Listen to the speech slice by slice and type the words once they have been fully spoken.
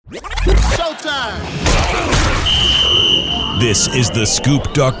halftime. This is the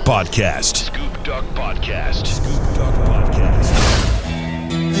Scoop Duck Podcast. Scoop Duck Podcast. Scoop Duck Podcast.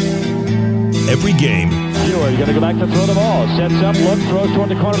 Every game. He's going to go back to throw the ball. Sets up, looks, throws toward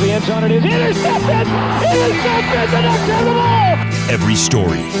the corner of the end zone. It is intercepted! Intercepted! The next of the ball! Every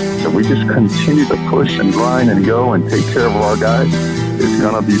story. If we just continue to push and grind and go and take care of our guys, it's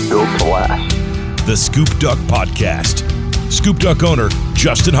going to be built to last. The Scoop Duck Podcast. Scoop Duck owner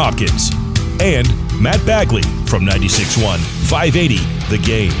Justin Hopkins and Matt Bagley from 96.1 580 The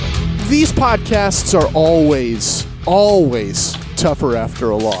Game. These podcasts are always tougher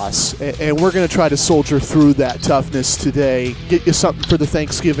after a loss, and we're going to try to soldier through that toughness today. Get you something for the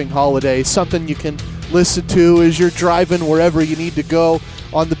Thanksgiving holiday, something you can listen to as you're driving wherever you need to go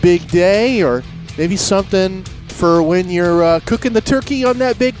on the big day, or maybe something for when you're cooking the turkey on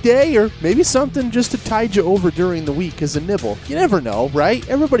that big day, or maybe something just to tide you over during the week as a nibble. You never know, right?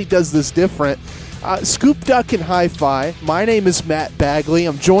 Everybody does this different. Scoop Duck and Hi-Fi. My name is Matt Bagley.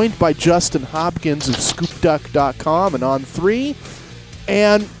 I'm joined by Justin Hopkins of ScoopDuck.com and On3.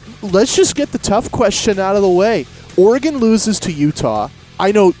 And let's just get the tough question out of the way. Oregon loses to Utah.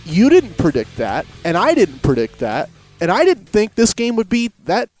 I know you didn't predict that, and I didn't predict that, and I didn't think this game would be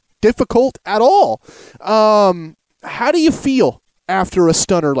that difficult at all. How do you feel after a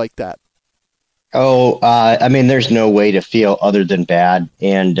stunner like that? I mean, there's no way to feel other than bad,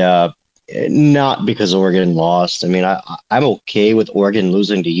 and not because Oregon lost. I mean, I'm okay with Oregon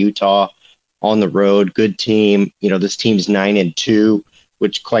losing to Utah on the road. Good team. You know, this team's 9-2,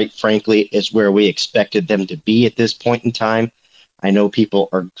 which quite frankly is where we expected them to be at this point in time. I know people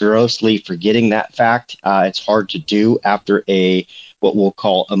are grossly forgetting that fact. It's hard to do after what we'll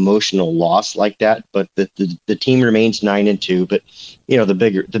call emotional loss like that, but the team remains 9-2. But you know,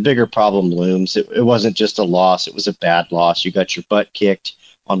 the bigger problem looms. It wasn't just a loss; it was a bad loss. You got your butt kicked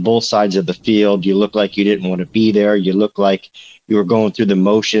on both sides of the field. You look like you didn't want to be there. You look like you were going through the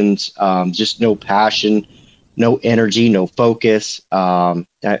motions. Just no passion, no energy, no focus.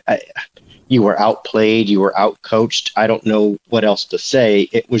 You were outplayed. You were outcoached. I don't know what else to say.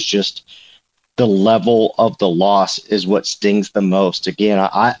 It was just the level of the loss is what stings the most. Again,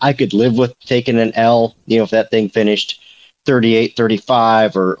 I could live with taking an L, you know, if that thing finished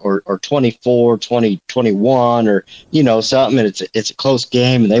 38-35 or 24-21 or, you know, something, and it's a close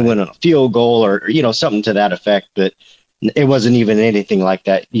game and they win on a field goal or, you know, something to that effect. But it wasn't even anything like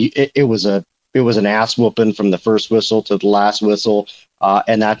that. It was an ass whooping from the first whistle to the last whistle.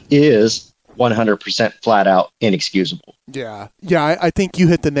 And that is 100% flat out inexcusable. Yeah, I think you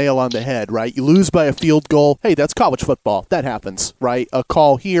hit the nail on the head, right? You lose by a field goal. Hey, that's college football. That happens, right? A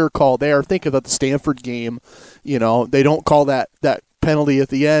call here, call there. Think about the Stanford game. You know, they don't call that penalty at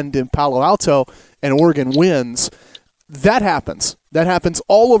the end in Palo Alto, and Oregon wins. That happens. That happens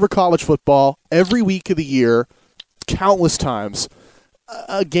all over college football every week of the year, countless times.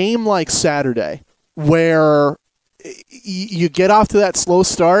 A game like Saturday where you get off to that slow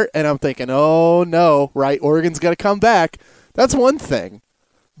start, and I'm thinking, oh no, right? Oregon's got to come back. That's one thing.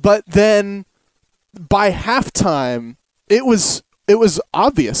 But then by halftime, it was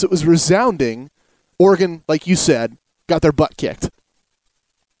obvious. It was resounding. Oregon, like you said, got their butt kicked.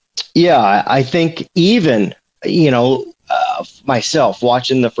 Yeah, I think even, you know, myself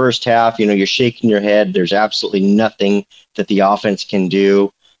watching the first half, you know, you're shaking your head. There's absolutely nothing that the offense can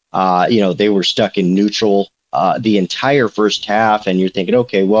do. You know, they were stuck in neutral the entire first half, and you're thinking,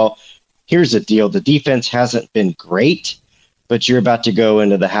 okay, well, here's the deal. The defense hasn't been great, but you're about to go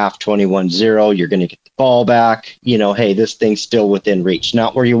into the half 21-0. You're going to get the ball back. You know, hey, this thing's still within reach.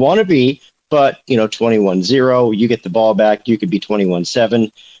 Not where you want to be, but, you know, 21-0, you get the ball back. You could be 21-7,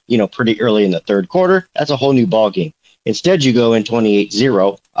 you know, pretty early in the third quarter. That's a whole new ball game. Instead, you go in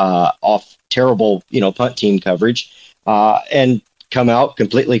 28-0 off terrible, you know, punt team coverage and come out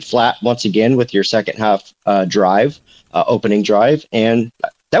completely flat once again with your second half opening drive, and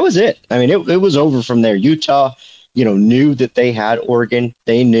that was it. I mean, it was over from there. Utah, you know, knew that they had Oregon.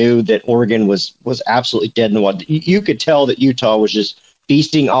 They knew that Oregon was absolutely dead in the water. You could tell that Utah was just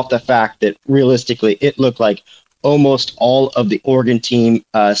feasting off the fact that realistically it looked like almost all of the Oregon team,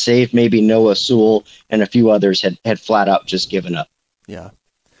 save maybe Noah Sewell and a few others, had flat out just given up. Yeah.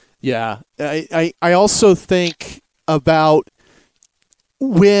 I also think about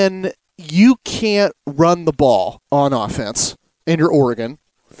when you can't run the ball on offense and you're Oregon,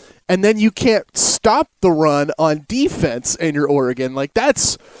 and then you can't stop the run on defense and you're Oregon, like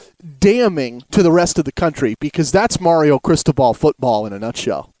that's damning to the rest of the country, because that's Mario Cristobal football in a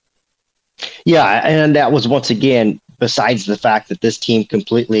nutshell. Yeah, and that was once again, besides the fact that this team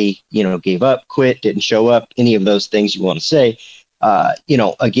completely, you know, gave up, quit, didn't show up, any of those things you want to say,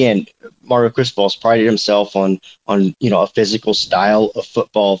 Again, Mario Cristobal's prided himself on a physical style of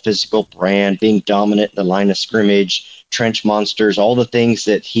football, physical brand, being dominant in the line of scrimmage, trench monsters, all the things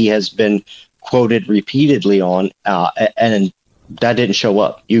that he has been quoted repeatedly on, and that didn't show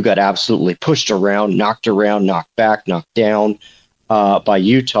up. You got absolutely pushed around, knocked back, knocked down by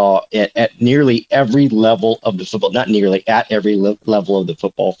Utah at nearly every level of the football, not nearly, at every level of the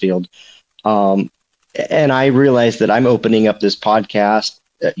football field. And I realize that I'm opening up this podcast,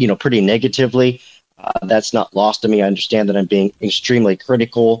 pretty negatively. That's not lost to me. I understand that I'm being extremely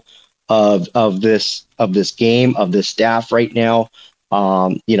critical of this game, of this staff right now.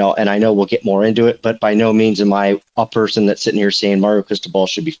 And I know we'll get more into it, but by no means am I a person that's sitting here saying Mario Cristobal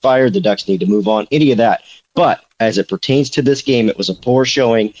should be fired, the Ducks need to move on, any of that. But as it pertains to this game, it was a poor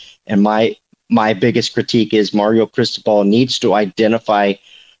showing, and my biggest critique is Mario Cristobal needs to identify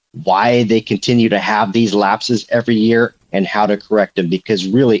why they continue to have these lapses every year and how to correct them, because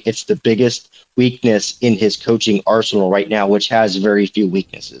really it's the biggest weakness in his coaching arsenal right now, which has very few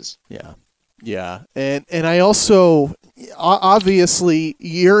weaknesses. Yeah. And I also, obviously,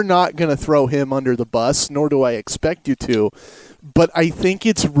 you're not going to throw him under the bus, nor do I expect you to. But I think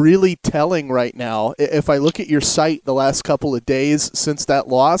it's really telling right now. If I look at your site the last couple of days since that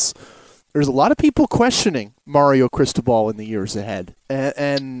loss, there's a lot of people questioning Mario Cristobal in the years ahead.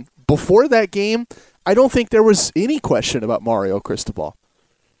 And before that game, I don't think there was any question about Mario Cristobal.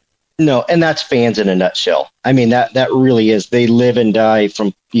 No, and that's fans in a nutshell. I mean, that really is. They live and die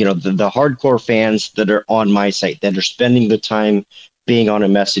from, the hardcore fans that are on my site, that are spending the time being on a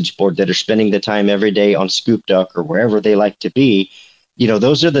message board, that are spending the time every day on Scoop Duck or wherever they like to be.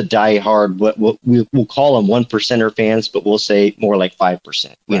 Those are the diehard, what we'll call them 1%er fans, but we'll say more like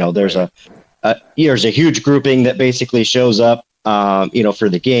 5%. There's a huge grouping that basically shows up, for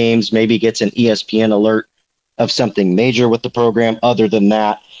the games, maybe gets an ESPN alert of something major with the program. Other than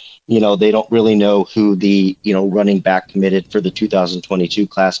that, they don't really know who the, running back committed for the 2022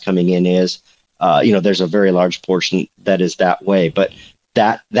 class coming in is. There's a very large portion that is that way, but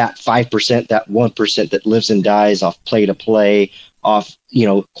that 5%, that 1% that lives and dies off play to play, off,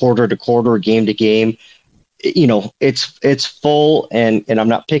 quarter to quarter, game to game, it's full, and I'm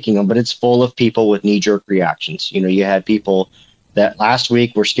not picking them, but it's full of people with knee-jerk reactions. You had people that last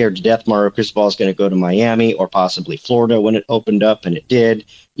week were scared to death Mario Cristobal is going to go to Miami or possibly Florida when it opened up, and it did.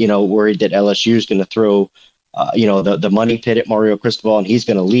 Worried that LSU is going to throw, the money pit at Mario Cristobal, and he's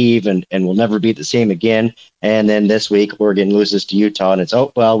going to leave and will never be the same again. And then this week, Oregon loses to Utah, and it's,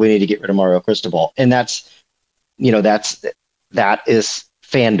 we need to get rid of Mario Cristobal. And that is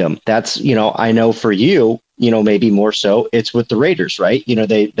fandom. That's, I know for you, maybe more so, it's with the Raiders, right?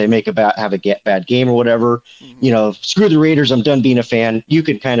 They have a bad game or whatever. Mm-hmm. Screw the Raiders, I'm done being a fan. You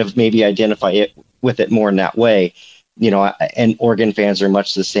could kind of maybe identify it with it more in that way. And Oregon fans are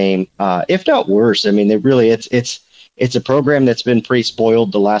much the same, if not worse. I mean, it's a program that's been pretty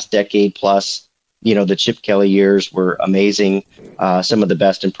spoiled the last decade plus. The Chip Kelly years were amazing, some of the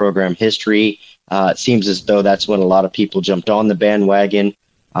best in program history. It seems as though that's when a lot of people jumped on the bandwagon.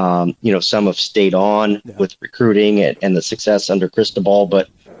 Some have stayed on with recruiting and the success under Cristobal, but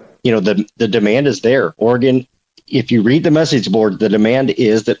the demand is there. Oregon, if you read the message board, the demand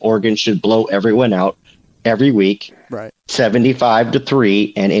is that Oregon should blow everyone out every week, right?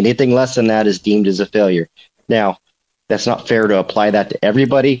 75-3, and anything less than that is deemed as a failure. Now, that's not fair to apply that to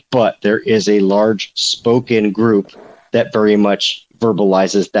everybody, but there is a large spoken group that very much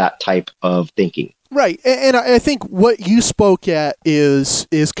verbalizes that type of thinking. Right, and I think what you spoke at is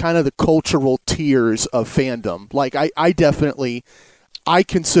kind of the cultural tiers of fandom. Like, I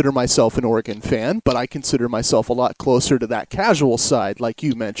consider myself an Oregon fan, but I consider myself a lot closer to that casual side, like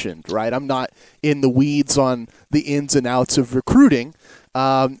you mentioned, right? I'm not in the weeds on the ins and outs of recruiting.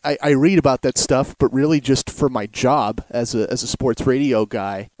 I read about that stuff, but really just for my job as a sports radio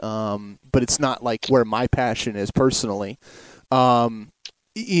guy. But it's not like where my passion is personally. I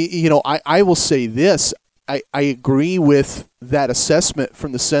will say this. I agree with that assessment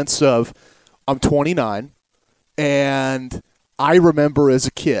from the sense of I'm 29, and I remember as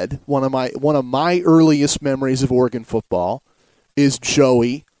a kid one of my earliest memories of Oregon football is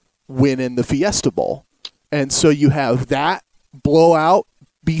Joey winning the Fiesta Bowl, and so you have that blowout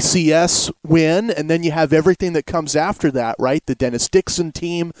BCS win, and then you have everything that comes after that, right? The Dennis Dixon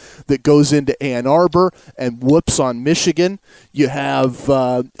team that goes into Ann Arbor and whoops on Michigan. You have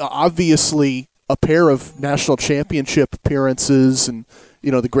obviously a pair of national championship appearances and,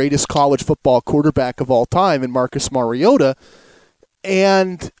 the greatest college football quarterback of all time in Marcus Mariota.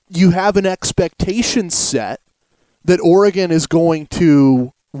 And you have an expectation set that Oregon is going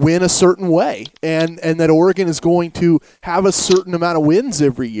to win a certain way, and that Oregon is going to have a certain amount of wins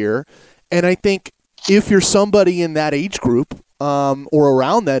every year. And I think if you're somebody in that age group or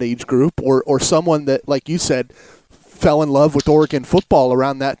around that age group or someone that, like you said, fell in love with Oregon football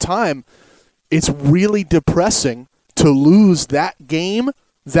around that time, it's really depressing to lose that game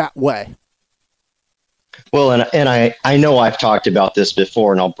that way. Well, and I know I've talked about this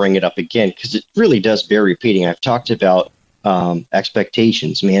before, and I'll bring it up again because it really does bear repeating. I've talked about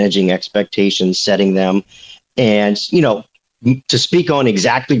expectations, managing expectations, setting them. And, to speak on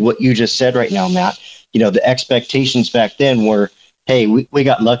exactly what you just said right now, Matt, the expectations back then were, hey, we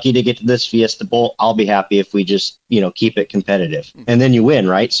got lucky to get to this Fiesta Bowl. I'll be happy if we just, keep it competitive. And then you win,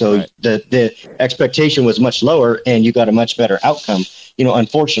 right? So right. The expectation was much lower and you got a much better outcome.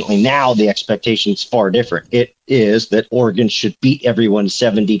 Unfortunately, now the expectation is far different. It is that Oregon should beat everyone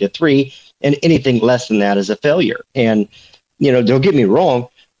 70-3, and anything less than that is a failure. And, don't get me wrong,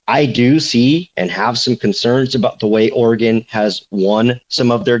 I do see and have some concerns about the way Oregon has won some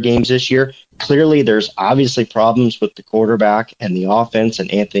of their games this year. Clearly, there's obviously problems with the quarterback and the offense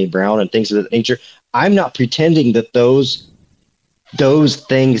and Anthony Brown and things of that nature. I'm not pretending that those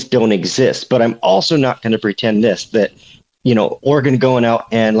things don't exist, but I'm also not going to pretend that Oregon going out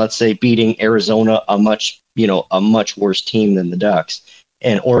and, let's say, beating Arizona, a much worse team than the Ducks,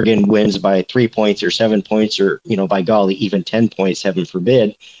 and Oregon wins by 3 points or 7 points or, by golly, even 10 points, heaven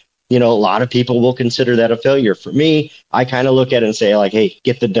forbid. A lot of people will consider that a failure. For me, I kind of look at it and say, like, hey,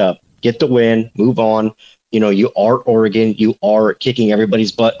 get the dub, get the win, move on. You are Oregon. You are kicking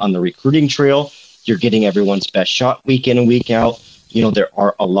everybody's butt on the recruiting trail. You're getting everyone's best shot week in and week out. There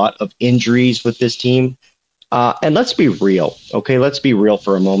are a lot of injuries with this team. And let's be real, okay? Let's be real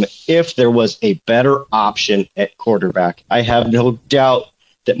for a moment. If there was a better option at quarterback, I have no doubt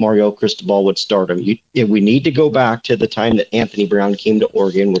that Mario Cristobal would start him. We need to go back to the time that Anthony Brown came to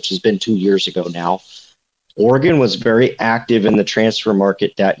Oregon, which has been 2 years ago now. Oregon was very active in the transfer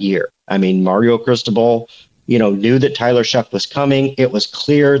market that year. I mean, Mario Cristobal, knew that Tyler Shuck was coming. It was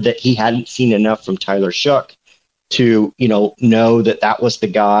clear that he hadn't seen enough from Tyler Shuck to, know that was the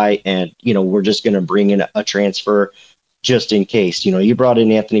guy, and, we're just going to bring in a transfer just in case. You brought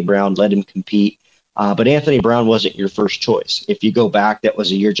in Anthony Brown, let him compete, but Anthony Brown wasn't your first choice. If you go back, that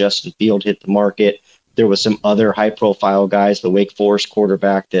was a year Justin Field hit the market. There was some other high-profile guys, the Wake Forest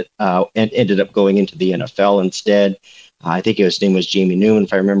quarterback that ended up going into the NFL instead. I think his name was Jamie Newman,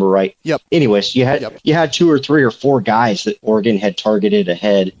 if I remember right. Yep. Anyways, you had 2 or 3 or 4 guys that Oregon had targeted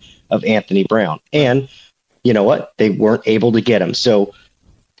ahead of Anthony Brown, and you know what? They weren't able to get him. So,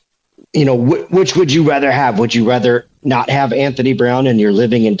 which would you rather have? Would you rather not have Anthony Brown and you're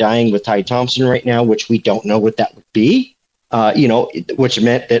living and dying with Ty Thompson right now, which we don't know what that would be, which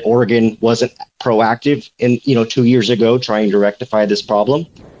meant that Oregon wasn't proactive in, 2 years ago trying to rectify this problem,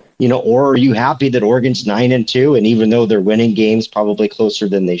 or are you happy that Oregon's 9-2, and even though they're winning games probably closer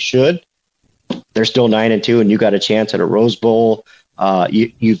than they should, they're still 9-2 and you got a chance at a Rose Bowl.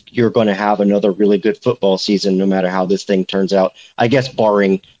 You're going to have another really good football season, no matter how this thing turns out, I guess,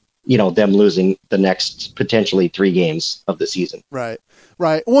 barring, them losing the next potentially 3 games of the season. Right.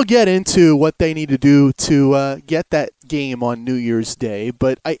 We'll get into what they need to do to get that game on New Year's Day,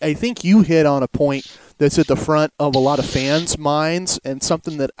 but I think you hit on a point that's at the front of a lot of fans' minds and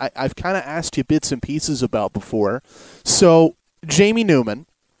something that I've kind of asked you bits and pieces about before. So, Jamie Newman,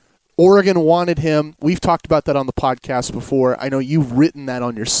 Oregon wanted him. We've talked about that on the podcast before. I know you've written that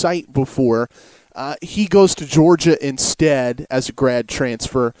on your site before. He goes to Georgia instead as a grad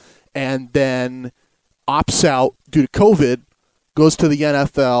transfer and then opts out due to COVID, goes to the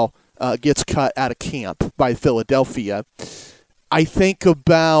NFL, gets cut out of camp by Philadelphia. I think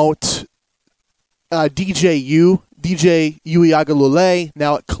about DJ Uiagalelei,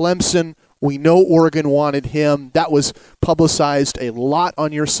 now at Clemson. We know Oregon wanted him. That was publicized a lot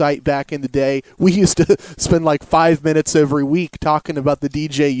on your site back in the day. We used to spend like 5 minutes every week talking about the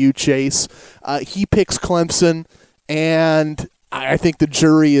DJU chase. He picks Clemson, and I think the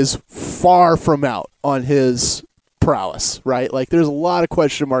jury is far from out on his prowess, right? Like, there's a lot of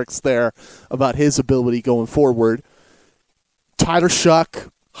question marks there about his ability going forward. Tyler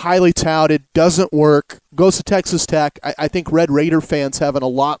Shuck, highly touted, doesn't work, goes to Texas Tech. I think Red Raider fans having a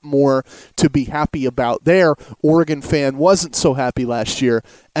lot more to be happy about there. Oregon fan wasn't so happy last year.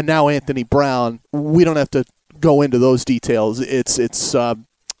 And now Anthony Brown, we don't have to go into those details. It's the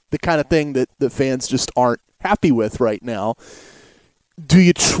kind of thing that the fans just aren't happy with right now. Do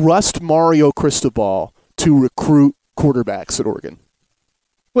you trust Mario Cristobal to recruit quarterbacks at Oregon?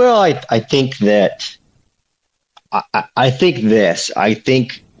 Well, I think that I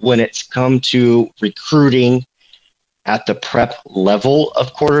think when it's come to recruiting, at the prep level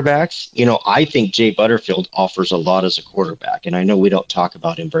of quarterbacks, I think Jay Butterfield offers a lot as a quarterback. And I know we don't talk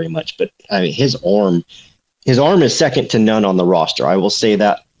about him very much, but I mean, his arm is second to none on the roster. I will say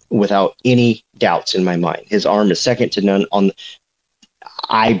that without any doubts in my mind. His arm is second to none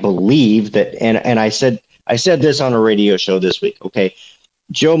I believe that, and I said this on a radio show this week. Okay.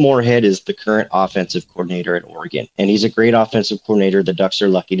 Joe Moorhead is the current offensive coordinator at Oregon, and he's a great offensive coordinator. The Ducks are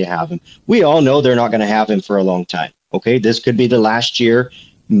lucky to have him. We all know they're not going to have him for a long time. Okay, this could be the last year.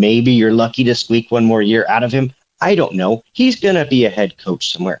 Maybe you're lucky to squeak one more year out of him. I don't know. He's going to be a head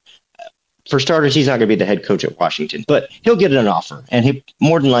coach somewhere. For starters, he's not going to be the head coach at Washington, but he'll get an offer, and he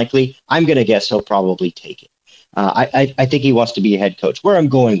more than likely, I'm going to guess he'll probably take it. I think he wants to be a head coach. Where I'm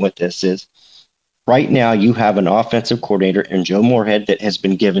going with this is, right now, you have an offensive coordinator in Joe Moorhead that has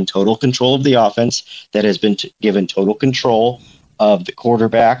been given total control of the offense, that has been given total control of the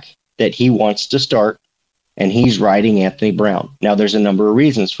quarterback that he wants to start, and he's riding Anthony Brown. Now, there's a number of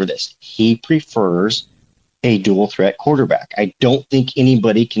reasons for this. He prefers a dual threat quarterback. I don't think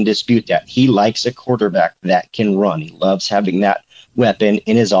anybody can dispute that. He likes a quarterback that can run. He loves having that weapon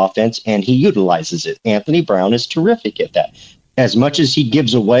in his offense, and he utilizes it. Anthony Brown is terrific at that. As much as he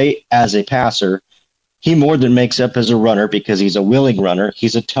gives away as a passer, he more than makes up as a runner because he's a willing runner.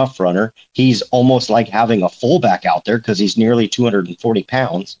 He's a tough runner. He's almost like having a fullback out there because he's nearly 240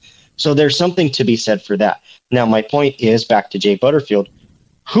 pounds. So there's something to be said for that. Now, my point is, back to Jay Butterfield,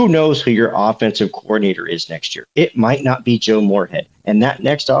 who knows who your offensive coordinator is next year? It might not be Joe Moorhead. And that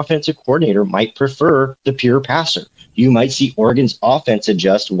next offensive coordinator might prefer the pure passer. You might see Oregon's offense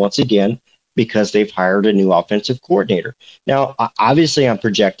adjust once again because they've hired a new offensive coordinator. Now, obviously, I'm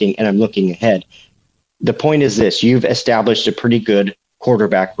projecting and I'm looking ahead. The point is this: you've established a pretty good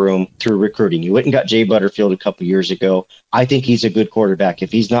quarterback room through recruiting. You went and got Jay Butterfield a couple years ago. I think he's a good quarterback.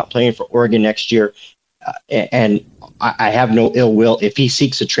 If he's not playing for Oregon next year, and I have no ill will, if he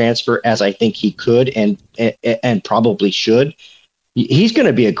seeks a transfer, as I think he could and probably should, he's going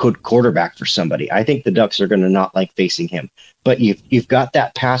to be a good quarterback for somebody. I think the Ducks are going to not like facing him. But you've got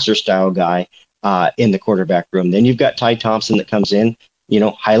that passer style guy in the quarterback room. Then you've got Ty Thompson that comes in.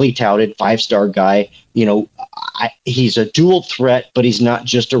 Highly touted, 5-star guy. He's a dual threat, but he's not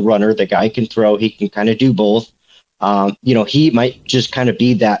just a runner. The guy can throw. He can kind of do both. He might just kind of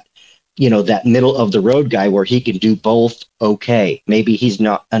be that, that middle of the road guy where he can do both okay. Maybe he's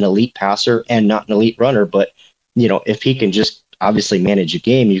not an elite passer and not an elite runner, but, if he can just obviously manage a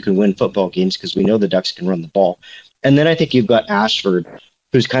game, you can win football games because we know the Ducks can run the ball. And then I think you've got Ashford,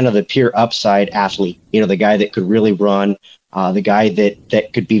 who's kind of the pure upside athlete, the guy that could really run, the guy that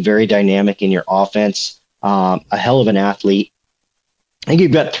could be very dynamic in your offense, a hell of an athlete. I think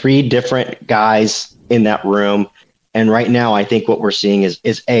you've got 3 different guys in that room. And right now, I think what we're seeing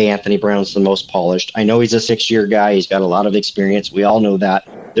is Anthony Brown's the most polished. I know he's a 6-year guy. He's got a lot of experience. We all know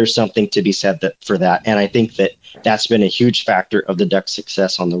that. There's something to be said for that. And I think that's been a huge factor of the Ducks'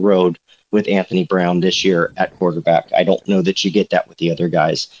 success on the road with Anthony Brown this year at quarterback. I don't know that you get that with the other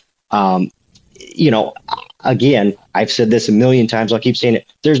guys. Again, I've said this a million times. I'll keep saying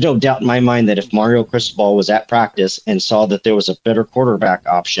it. There's no doubt in my mind that if Mario Cristobal was at practice and saw that there was a better quarterback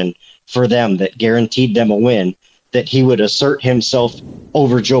option for them that guaranteed them a win, that he would assert himself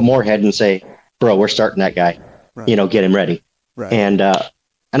over Joe Moorhead and say, bro, we're starting that guy, right. Get him ready. Right. And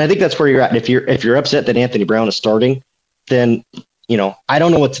I think that's where you're at. If you're upset that Anthony Brown is starting, then, I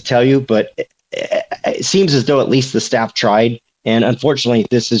don't know what to tell you, but it seems as though at least the staff tried. And unfortunately,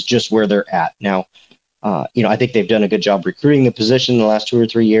 this is just where they're at now. I think they've done a good job recruiting the position in the last 2 or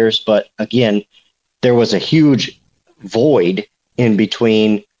 3 years. But again, there was a huge void in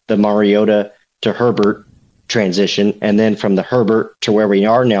between the Mariota to Herbert transition, and then from the Herbert to where we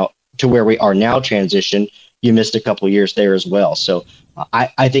are now transition, you missed a couple of years there as well. So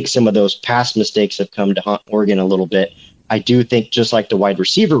I think some of those past mistakes have come to haunt Oregon a little bit. I do think, just like the wide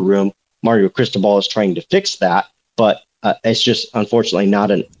receiver room, Mario Cristobal is trying to fix that, but it's just unfortunately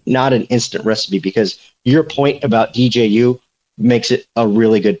not an instant recipe, because your point about DJU makes it a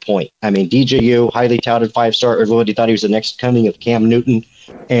really good point. I mean, DJU, highly touted 5-star, everybody thought he was the next coming of Cam Newton.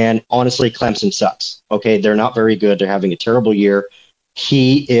 And honestly, Clemson sucks. Okay, they're not very good. They're having a terrible year.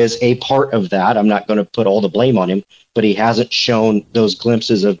 He is a part of that. I'm not going to put all the blame on him, but he hasn't shown those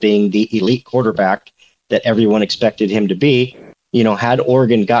glimpses of being the elite quarterback that everyone expected him to be. Had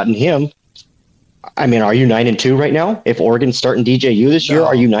Oregon gotten him, I mean, are you 9-2 right now? If Oregon's starting DJU this year,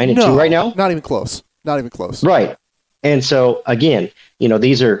 are you 9-2 right now? Not even close. Not even close. Right. And so again,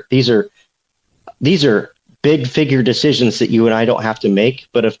 these are big figure decisions that you and I don't have to make.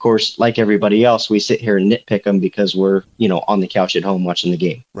 But of course, like everybody else, we sit here and nitpick them because we're, on the couch at home watching the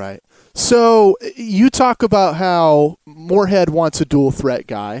game. Right. So you talk about how Moorhead wants a dual threat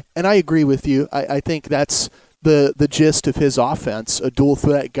guy, and I agree with you. I think that's the gist of his offense, a dual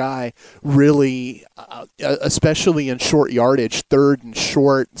threat guy, really, especially in short yardage, 3rd and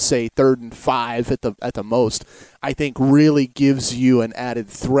short, say 3rd and 5 at the most, I think really gives you an added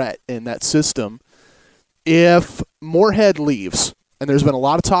threat in that system. If Moorhead leaves, and there's been a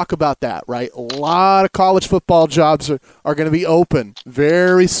lot of talk about that, right? A lot of college football jobs are going to be open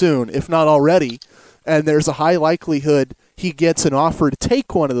very soon, if not already, and there's a high likelihood he gets an offer to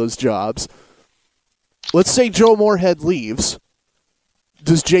take one of those jobs. Let's say Joe Moorhead leaves.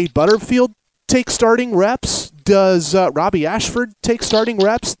 Does Jay Butterfield take starting reps? Does Robbie Ashford take starting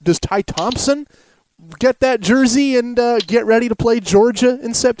reps? Does Ty Thompson get that jersey and get ready to play Georgia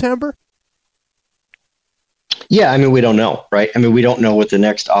in September? Yeah, I mean, we don't know, right? I mean, we don't know what the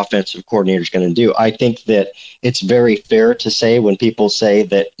next offensive coordinator is going to do. I think that it's very fair to say when people say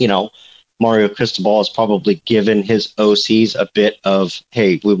that, Mario Cristobal has probably given his OCs a bit of,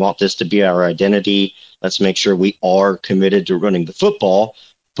 hey, we want this to be our identity. Let's make sure we are committed to running the football.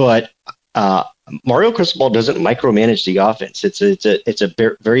 But Mario Cristobal doesn't micromanage the offense. It's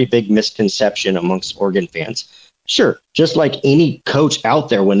a very big misconception amongst Oregon fans. Sure, just like any coach out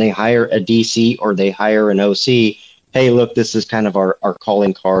there, when they hire a DC or they hire an OC, hey, look, this is kind of our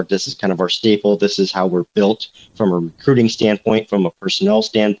calling card. This is kind of our staple. This is how we're built from a recruiting standpoint, from a personnel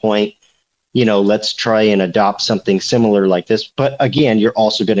standpoint. Let's try and adopt something similar like this. But again, you're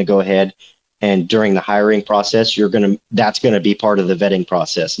also going to go ahead and during the hiring process, that's going to be part of the vetting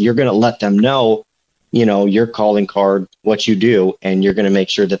process. You're going to let them know, your calling card, what you do, and you're going to make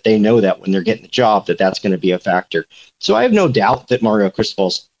sure that they know that when they're getting the job, that's going to be a factor. So I have no doubt that Mario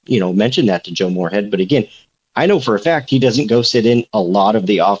Cristobal's, mentioned that to Joe Moorhead. But again, I know for a fact he doesn't go sit in a lot of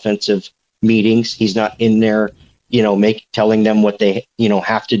the offensive meetings. He's not in there, telling them what they,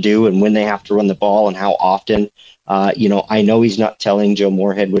 have to do and when they have to run the ball and how often. I know he's not telling Joe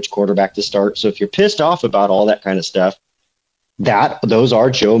Moorhead which quarterback to start. So if you're pissed off about all that kind of stuff, those are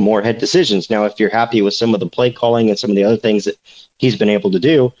Joe Moorhead decisions. Now, if you're happy with some of the play calling and some of the other things that he's been able to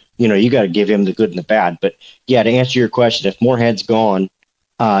do, you got to give him the good and the bad. But yeah, to answer your question, if Moorhead's gone,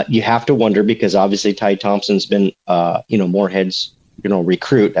 you have to wonder, because obviously Ty Thompson's been, Moorhead's,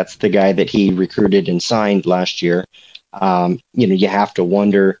 recruit. That's the guy that he recruited and signed last year. You have to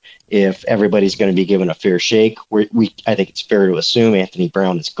wonder if everybody's going to be given a fair shake. I think it's fair to assume Anthony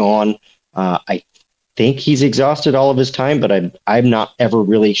Brown is gone. I think he's exhausted all of his time, but I'm not ever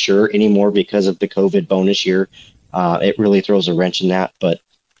really sure anymore because of the COVID bonus year. It really throws a wrench in that. But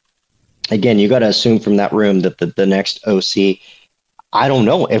again, you got to assume from that room that the next OC, I don't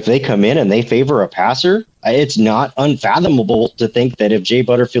know, if they come in and they favor a passer, it's not unfathomable to think that if Jay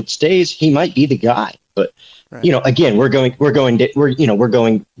Butterfield stays, he might be the guy. But right. Again, we're going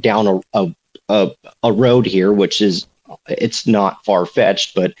down a road here, which is, it's not far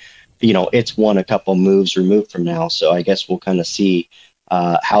fetched, but it's a couple moves removed from now. So I guess we'll kind of see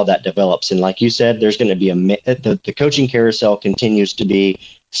how that develops. And like you said, there's going to be the coaching carousel continues to be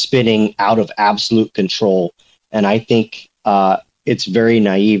spinning out of absolute control. And I think it's very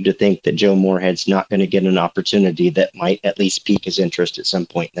naive to think that Joe Moorhead's not going to get an opportunity that might at least pique his interest at some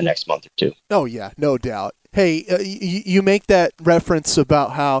point in the next month or two. Oh, yeah, no doubt. Hey, you make that reference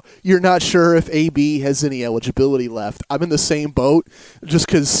about how you're not sure if AB has any eligibility left. I'm in the same boat just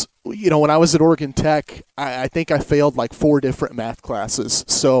because, when I was at Oregon Tech, I think I failed like 4 different math classes.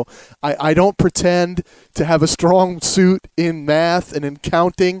 So I don't pretend to have a strong suit in math and in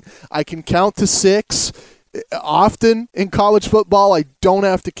counting. I can count to 6. Often in college football, I don't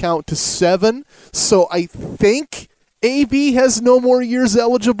have to count to 7. So I think AB has no more years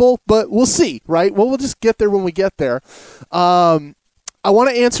eligible, but we'll see, right? Well, we'll just get there when we get there. I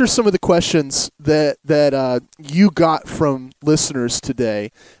want to answer some of the questions that you got from listeners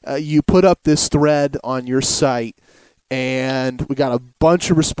today. You put up this thread on your site, and we got a bunch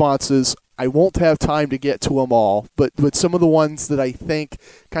of responses. I won't have time to get to them all, but some of the ones that I think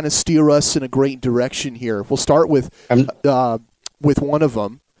kind of steer us in a great direction here. We'll start with one of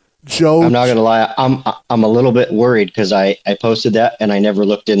them. Joe, I'm not gonna lie, I'm a little bit worried because I posted that and I never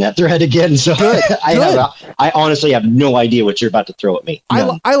looked in that thread again. So good. I honestly have no idea what you're about to throw at me.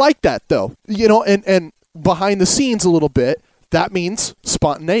 I like that though, and behind the scenes a little bit. That means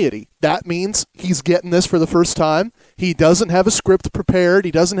spontaneity. That means he's getting this for the first time. He doesn't have a script prepared.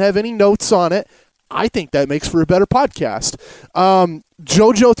 He doesn't have any notes on it. I think that makes for a better podcast.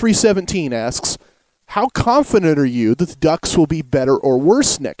 JoJo317 asks, how confident are you that the Ducks will be better or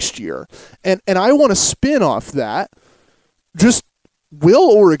worse next year? And I want to spin off that. Just, will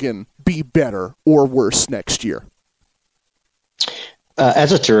Oregon be better or worse next year?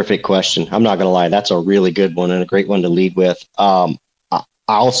 That's a terrific question. I'm not going to lie. That's a really good one and a great one to lead with.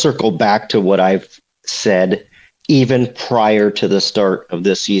 I'll circle back to what I've said even prior to the start of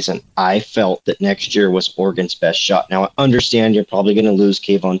this season. I felt that next year was Oregon's best shot. Now, I understand you're probably going to lose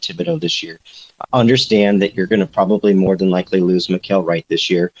Kayvon Thibodeau this year. I understand that you're going to probably more than likely lose Mikal Wright this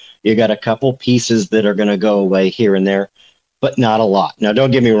year. You got a couple pieces that are going to go away here and there, but not a lot. Now,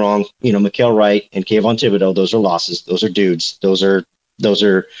 don't get me wrong. Mikal Wright and Kayvon Thibodeau, those are losses. Those are dudes. Those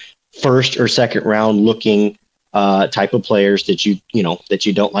are first or second round looking type of players that you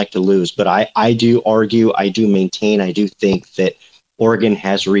don't like to lose. But I do argue, I do maintain, I do think that Oregon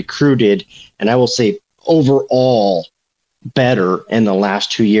has recruited, and I will say overall better in the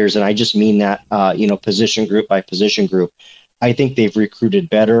last 2 years. And I just mean that, position group by position group. I think they've recruited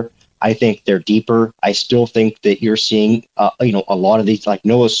better. I think they're deeper. I still think that you're seeing, a lot of these, like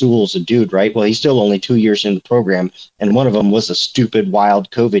Noah Sewell's a dude, right? Well, he's still only 2 years in the program, and one of them was a stupid,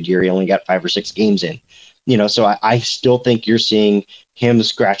 wild COVID year. He only got 5 or 6 games in. So I still think you're seeing him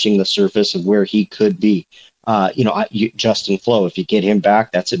scratching the surface of where he could be. Justin Flo, if you get him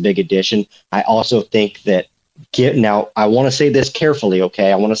back, that's a big addition. I also think that now I want to say this carefully,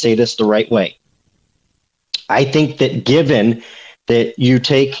 okay? I want to say this the right way. I think that given that you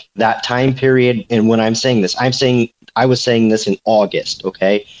take that time period, and when I'm saying this, I was saying this in August,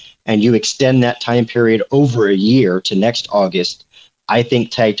 okay? And you extend that time period over a year to next August, I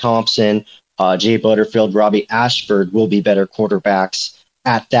think Ty Thompson, Jay Butterfield, Robbie Ashford will be better quarterbacks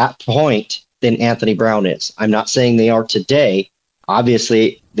at that point than Anthony Brown is. I'm not saying they are today.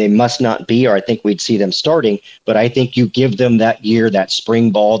 Obviously, they must not be, or I think we'd see them starting. But I think you give them that year, that spring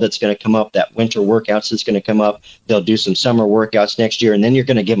ball that's going to come up, that winter workouts that's going to come up. They'll do some summer workouts next year, and then you're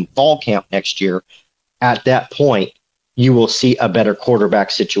going to give them fall camp next year. At that point, you will see a better quarterback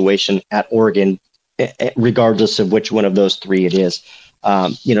situation at Oregon, regardless of which one of those three it is.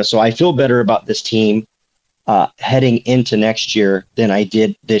 So I feel better about this team heading into next year than I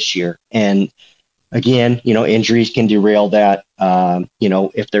did this year. And again, injuries can derail that.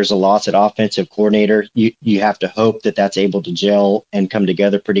 If there's a loss at offensive coordinator, you have to hope that that's able to gel and come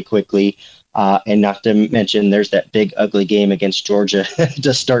together pretty quickly. And not to mention, there's that big ugly game against Georgia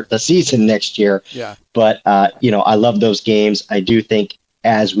to start the season next year. Yeah. But, I love those games. I do think,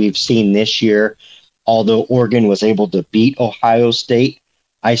 as we've seen this year, although Oregon was able to beat Ohio State,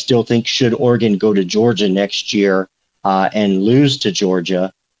 I still think should Oregon go to Georgia next year and lose to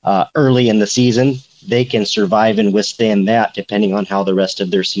Georgia early in the season, they can survive and withstand that depending on how the rest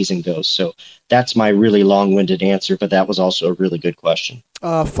of their season goes. So that's my really long-winded answer, but that was also a really good question.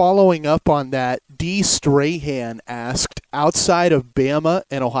 Following up on that, D. Strahan asked, outside of Bama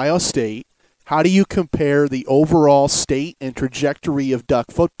and Ohio State, how do you compare the overall state and trajectory of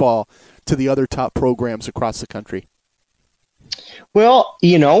Duck football to the other top programs across the country? Well,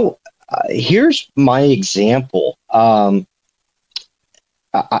 here's my example. Nick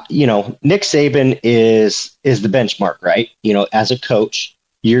Saban is the benchmark, right? As a coach,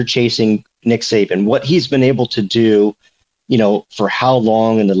 you're chasing Nick Saban. What he's been able to do, for how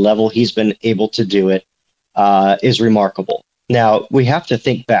long and the level he's been able to do it is remarkable. Now, we have to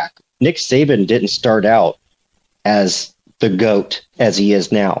think back. Nick Saban didn't start out as the GOAT as he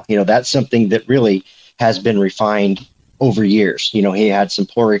is now. That's something that really has been refined over years. He had some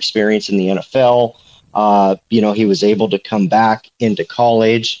poor experience in the NFL. He was able to come back into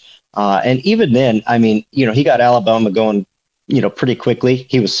college. And even then, he got Alabama going, pretty quickly.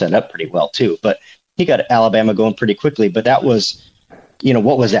 He was set up pretty well too, but he got Alabama going pretty quickly. But that was,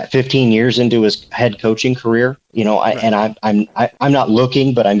 what was that, 15 years into his head coaching career? Right. I'm not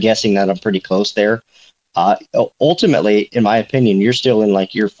looking, but I'm guessing that I'm pretty close there. Ultimately, in my opinion, you're still in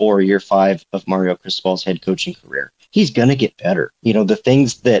like year 4 or year 5 of Mario Cristobal's head coaching career. He's going to get better. The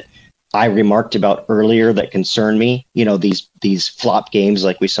things that I remarked about earlier that concern me, these flop games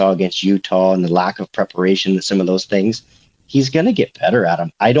like we saw against Utah and the lack of preparation and some of those things, he's going to get better at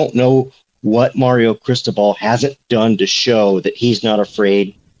them. I don't know what Mario Cristobal hasn't done to show that he's not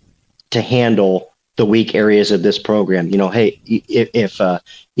afraid to handle the weak areas of this program. Hey, if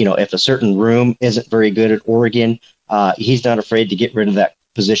a certain room isn't very good at Oregon, he's not afraid to get rid of that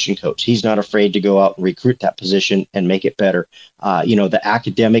position coach. He's not afraid to go out and recruit that position and make it better. The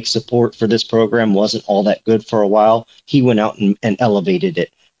academic support for this program wasn't all that good for a while. He went out and elevated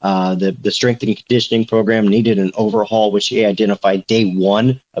it. The strength and conditioning program needed an overhaul, which he identified day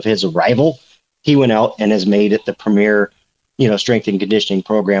one of his arrival. He went out and has made it the premier, strength and conditioning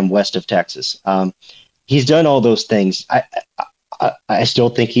program west of Texas. He's done all those things. I still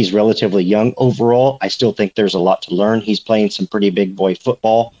think he's relatively young overall. I still think there's a lot to learn. He's playing some pretty big boy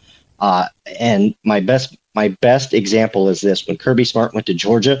football. And my best my best example is this. When Kirby Smart went to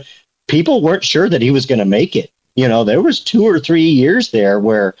Georgia, people weren't sure that he was going to make it. There was 2 or 3 years there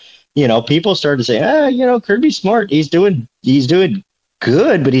where, people started to say, Kirby Smart, he's doing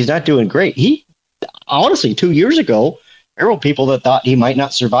good, but he's not doing great. He honestly, 2 years ago, there were people that thought he might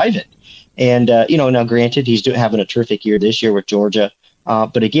not survive it. And, now granted, he's having a terrific year this year with Georgia.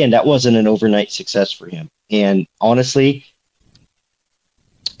 But again, that wasn't an overnight success for him. And honestly,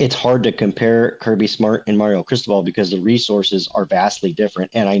 it's hard to compare Kirby Smart and Mario Cristobal because the resources are vastly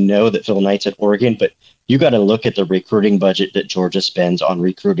different. And I know that Phil Knight's at Oregon, but you got to look at the recruiting budget that Georgia spends on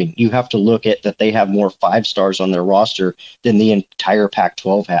recruiting. You have to look at that they have more 5-stars on their roster than the entire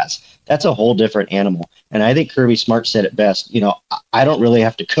Pac-12 has. That's a whole different animal. And I think Kirby Smart said it best. I don't really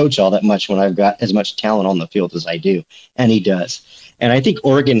have to coach all that much when I've got as much talent on the field as I do. And he does. And I think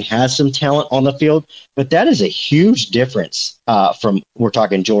Oregon has some talent on the field, but that is a huge difference from, we're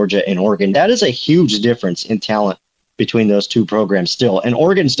talking Georgia and Oregon. That is a huge difference in talent between those two programs still. And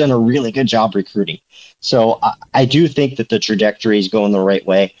Oregon's done a really good job recruiting. So I do think that the trajectory is going the right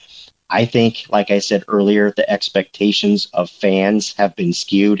way. I think, like I said earlier, the expectations of fans have been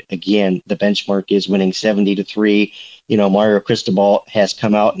skewed. Again, the benchmark is winning 70-3. Mario Cristobal has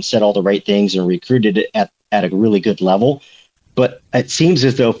come out and said all the right things and recruited it at a really good level. But it seems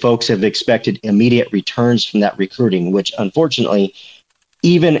as though folks have expected immediate returns from that recruiting, which unfortunately,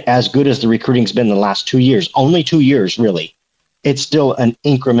 even as good as the recruiting's been the last 2 years, only 2 years really, it's still an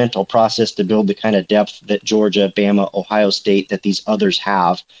incremental process to build the kind of depth that Georgia, Bama, Ohio State, that these others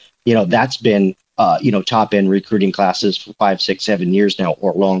have. That's been, top end recruiting classes for 5, 6, 7 years now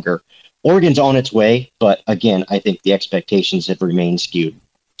or longer. Oregon's on its way, but again, I think the expectations have remained skewed.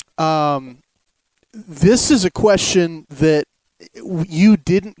 This is a question that you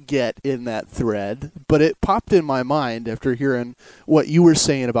didn't get in that thread, but it popped in my mind after hearing what you were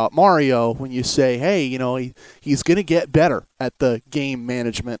saying about Mario when you say, hey, he's going to get better at the game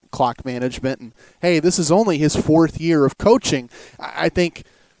management, clock management, and hey, this is only his 4th year of coaching. I think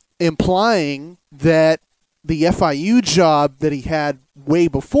implying that the FIU job that he had way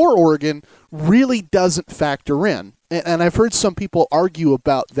before Oregon really doesn't factor in. And I've heard some people argue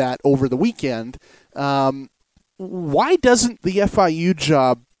about that over the weekend. Why doesn't the FIU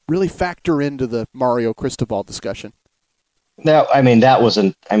job really factor into the Mario Cristobal discussion? That was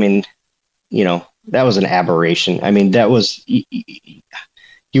an aberration. That was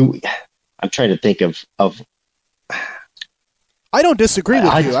I'm trying to think of. I don't disagree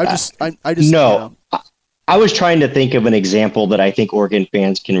with you. I just no. I was trying to think of an example that I think Oregon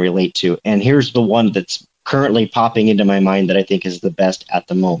fans can relate to, and here's the one that's currently popping into my mind that I think is the best at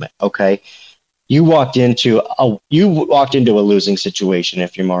the moment. Okay. You walked into a losing situation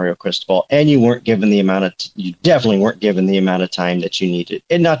if you're Mario Cristobal, and you definitely weren't given the amount of time that you needed.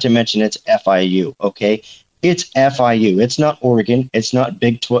 And not to mention it's FIU, okay? It's FIU. It's not Oregon. It's not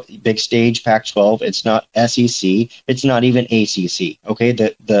big stage Pac-12. It's not SEC. It's not even ACC, okay?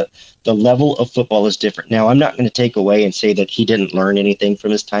 The level of football is different. Now, I'm not going to take away and say that he didn't learn anything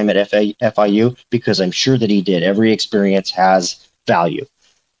from his time at FIU, because I'm sure that he did. Every experience has value.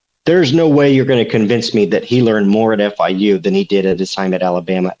 There's no way you're going to convince me that he learned more at FIU than he did at his time at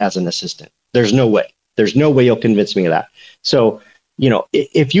Alabama as an assistant. There's no way. There's no way you'll convince me of that. So,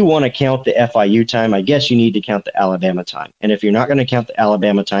 if you want to count the FIU time, I guess you need to count the Alabama time. And if you're not going to count the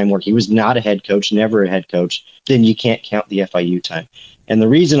Alabama time where he was not a head coach, never a head coach, then you can't count the FIU time. And the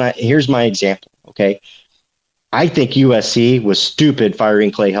reason here's my example, okay? I think USC was stupid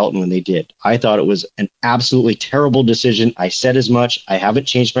firing Clay Helton when they did. I thought it was an absolutely terrible decision. I said as much. I haven't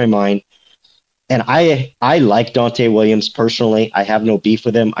changed my mind. And I like Dante Williams personally. I have no beef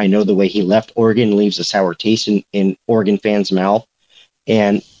with him. I know the way he left Oregon leaves a sour taste in Oregon fans' mouth.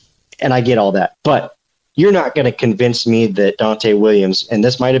 And I get all that. But you're not going to convince me that Dante Williams, and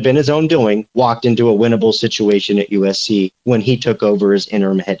this might have been his own doing, walked into a winnable situation at USC when he took over as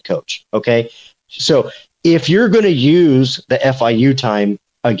interim head coach. Okay? So if you're going to use the FIU time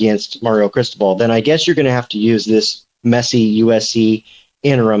against Mario Cristobal, then I guess you're going to have to use this messy USC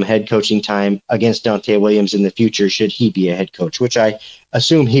interim head coaching time against Dante Williams in the future, should he be a head coach, which I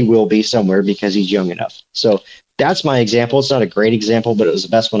assume he will be somewhere because he's young enough. So that's my example. It's not a great example, but it was the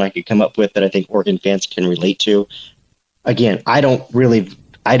best one I could come up with that I think Oregon fans can relate to. Again, I don't really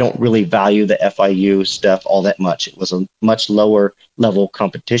value the FIU stuff all that much. It was a much lower level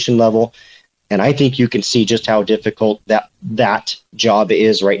competition level. And I think you can see just how difficult that job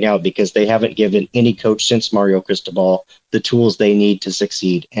is right now, because they haven't given any coach since Mario Cristobal the tools they need to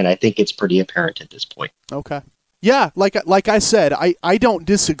succeed. And I think it's pretty apparent at this point. Okay. Yeah, like I said, I don't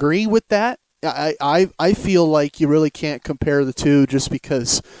disagree with that. I feel like you really can't compare the two just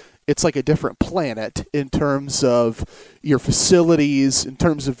because it's like a different planet in terms of your facilities, in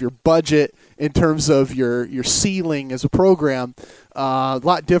terms of your budget, in terms of your ceiling as a program. A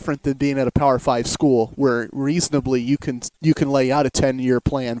lot different than being at a Power 5 school where reasonably you can lay out a 10-year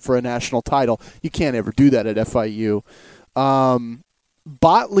plan for a national title. You can't ever do that at FIU.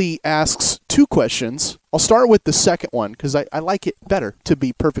 Botley asks two questions. I'll start with the second one because I like it better, to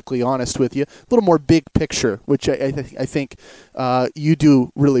be perfectly honest with you. A little more big picture, which I think you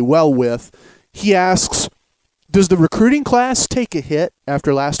do really well with. He asks, does the recruiting class take a hit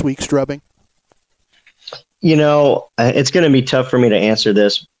after last week's drubbing? It's going to be tough for me to answer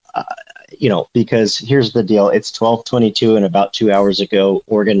this, because here's the deal. It's 12:22, and about 2 hours ago,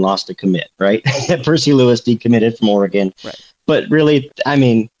 Oregon lost a commit, right? Percy Lewis decommitted from Oregon. Right. But really, I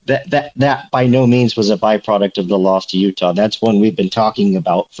mean, that by no means was a byproduct of the loss to Utah. That's one we've been talking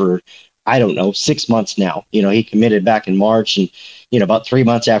about for, 6 months now. He committed back in March, and, about 3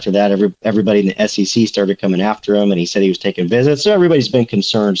 months after that, everybody in the SEC started coming after him, and he said he was taking visits. So everybody's been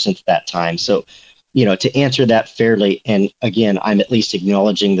concerned since that time. So, to answer that fairly, and again, I'm at least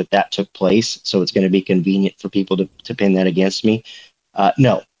acknowledging that took place, so it's going to be convenient for people to pin that against me.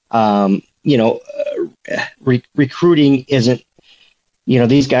 No. Recruiting isn't,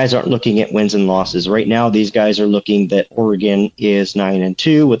 these guys aren't looking at wins and losses. Right now, these guys are looking that Oregon is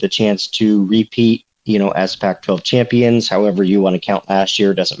 9-2 with a chance to repeat, as Pac-12 champions. However you want to count last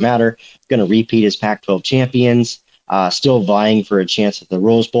year, doesn't matter. Going to repeat as Pac-12 champions. Still vying for a chance at the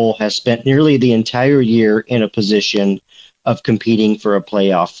Rose Bowl, has spent nearly the entire year in a position of competing for a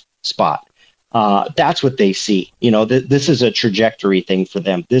playoff spot. That's what they see. This is a trajectory thing for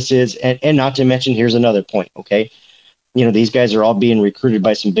them. This is, and not to mention, here's another point, okay? These guys are all being recruited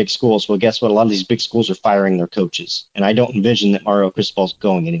by some big schools. Well, guess what? A lot of these big schools are firing their coaches, and I don't envision that Mario Cristobal's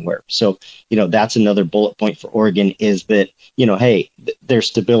going anywhere. So, that's another bullet point for Oregon is that, hey, their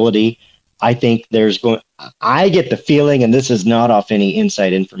stability. I think I get the feeling, and this is not off any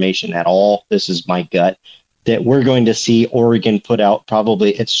inside information at all, this is my gut, that we're going to see Oregon put out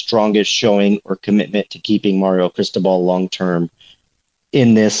probably its strongest showing or commitment to keeping Mario Cristobal long-term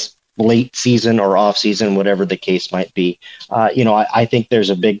in this late season or off season, whatever the case might be. I think there's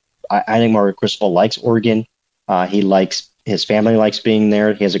I think Mario Cristobal likes Oregon. His family likes being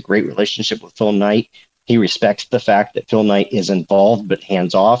there. He has a great relationship with Phil Knight. He respects the fact that Phil Knight is involved but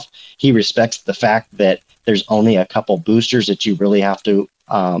hands off. He respects the fact that there's only a couple boosters that you really have to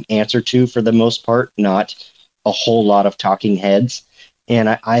answer to for the most part, not a whole lot of talking heads. And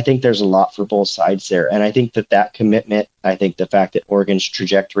I think there's a lot for both sides there. And I think that commitment, I think the fact that Oregon's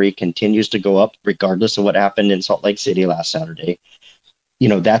trajectory continues to go up regardless of what happened in Salt Lake City last Saturday,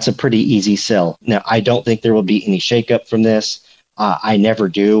 that's a pretty easy sell. Now, I don't think there will be any shakeup from this. I never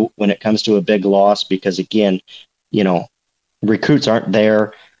do when it comes to a big loss because, again, recruits aren't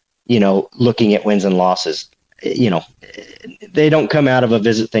there, looking at wins and losses. They don't come out of a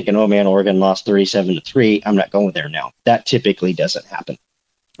visit thinking, oh, man, Oregon lost 37-3. I'm not going there now. That typically doesn't happen.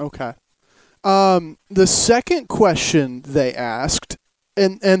 Okay. The second question they asked,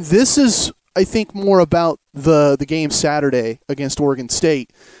 and this is, I think, more about the game Saturday against Oregon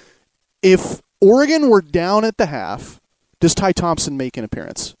State. If Oregon were down at the half, does Ty Thompson make an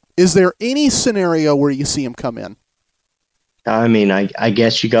appearance? Is there any scenario where you see him come in? I mean, I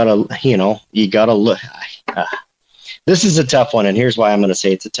guess you gotta look. This is a tough one, and here's why I'm going to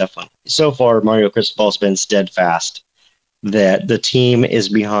say it's a tough one. So far, Mario Cristobal's been steadfast that the team is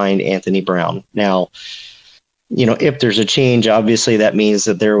behind Anthony Brown. Now, if there's a change, obviously that means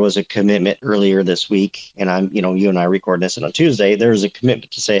that there was a commitment earlier this week, and you and I recording this on Tuesday. There's a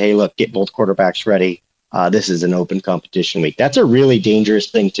commitment to say, hey, look, get both quarterbacks ready. This is an open competition week. That's a really dangerous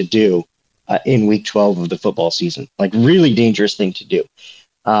thing to do in week 12 of the football season, like really dangerous thing to do.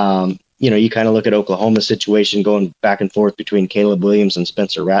 You kind of look at Oklahoma's situation going back and forth between Caleb Williams and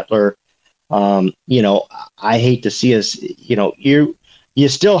Spencer Rattler. I hate to see us, you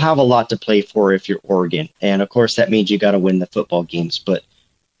still have a lot to play for if you're Oregon. And of course that means you got to win the football games, but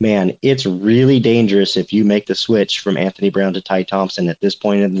man, it's really dangerous if you make the switch from Anthony Brown to Ty Thompson at this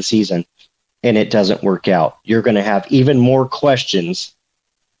point in the season and it doesn't work out. You're going to have even more questions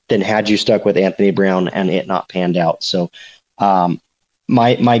than had you stuck with Anthony Brown and it not panned out. So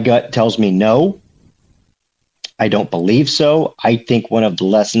my gut tells me no. I don't believe so. I think one of the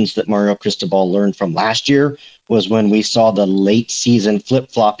lessons that Mario Cristobal learned from last year was when we saw the late season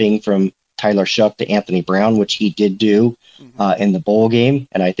flip-flopping from Tyler Shuck to Anthony Brown, which he did do in the bowl game.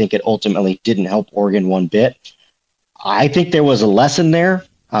 And I think it ultimately didn't help Oregon one bit. I think there was a lesson there.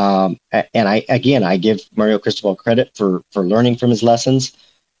 And I give Mario Cristobal credit for learning from his lessons.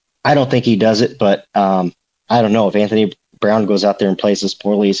 I don't think he does it, but I don't know if Anthony Brown goes out there and plays as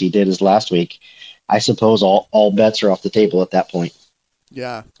poorly as he did as last week, I suppose all bets are off the table at that point.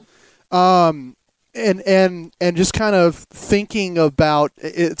 Yeah. And just kind of thinking about,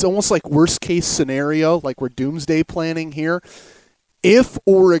 it's almost like worst case scenario, like we're doomsday planning here. If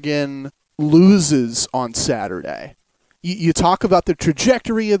Oregon loses on Saturday, you talk about the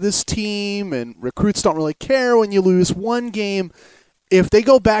trajectory of this team, and recruits don't really care when you lose one game. If they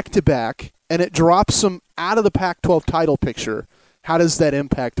go back-to-back and it drops them out of the Pac-12 title picture, how does that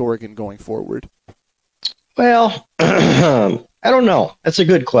impact Oregon going forward? Well, I don't know. That's a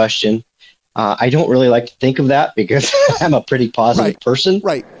good question. I don't really like to think of that because I'm a pretty positive person.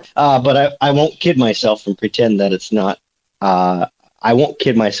 Right. But I won't kid myself and pretend that it's not. I won't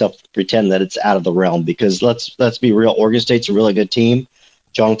kid myself and pretend that it's out of the realm, because let's be real. Oregon State's a really good team.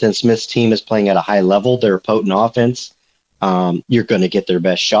 Jonathan Smith's team is playing at a high level. They're a potent offense. You're going to get their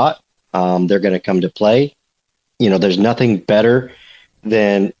best shot. They're going to come to play. There's nothing better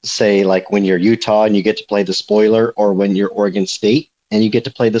than, say, like when you're Utah and you get to play the spoiler, or when you're Oregon State and you get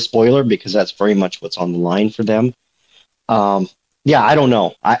to play the spoiler, because that's very much what's on the line for them. Yeah, I don't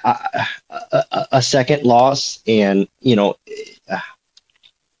know. A second loss, and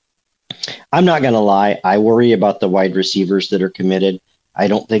I'm not going to lie. I worry about the wide receivers that are committed. I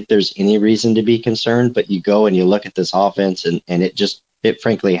don't think there's any reason to be concerned, but you go and you look at this offense, and it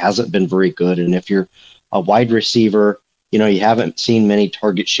frankly hasn't been very good. And if you're a wide receiver, you haven't seen many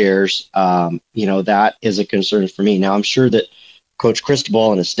target shares. That is a concern for me. Now, I'm sure that Coach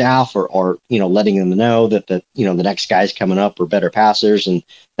Cristobal and his staff are letting them know that the next guys coming up are better passers, and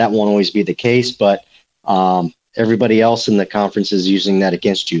that won't always be the case. But everybody else in the conference is using that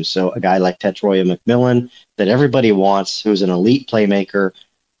against you. So a guy like Tetroya McMillan that everybody wants, who's an elite playmaker,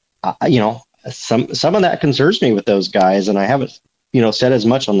 some of that concerns me with those guys, and I haven't said as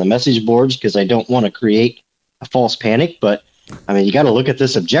much on the message boards because I don't want to create a false panic. But I mean, you got to look at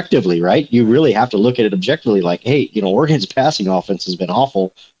this objectively, right? You really have to look at it objectively. Like, hey, Oregon's passing offense has been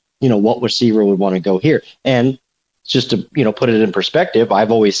awful. What receiver would want to go here? And just to put it in perspective,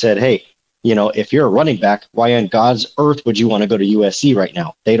 I've always said, hey, if you're a running back, why on God's earth would you want to go to USC right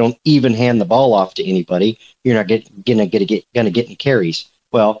now? They don't even hand the ball off to anybody. You're not gonna get any carries.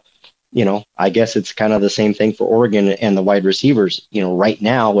 Well, I guess it's kind of the same thing for Oregon and the wide receivers. Right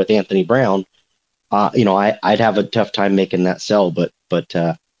now with Anthony Brown, I'd have a tough time making that sell, but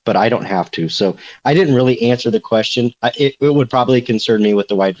I don't have to. So I didn't really answer the question. It would probably concern me with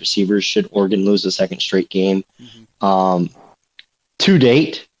the wide receivers should Oregon lose a second straight game. Mm-hmm. To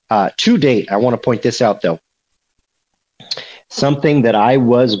date, I want to point this out, though. Something that I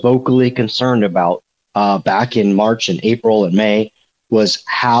was vocally concerned about back in March and April and May was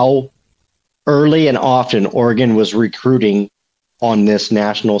how early and often Oregon was recruiting on this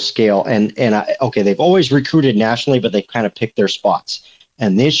national scale. And they've always recruited nationally, but they kind of picked their spots.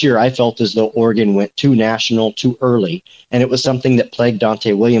 And this year I felt as though Oregon went too national too early. And it was something that plagued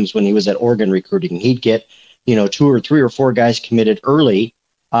Dante Williams when he was at Oregon recruiting. He'd get, 2 or 3 or 4 guys committed early,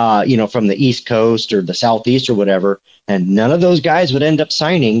 from the East Coast or the Southeast or whatever, and none of those guys would end up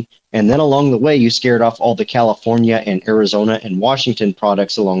signing. And then along the way, you scared off all the California and Arizona and Washington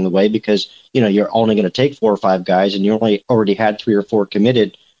products along the way because, you're only going to take 4 or 5 guys, and you already had 3 or 4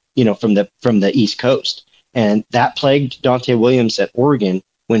 committed, from the East Coast. And that plagued Dante Williams at Oregon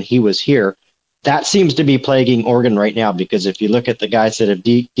when he was here. That seems to be plaguing Oregon right now, because if you look at the guys that have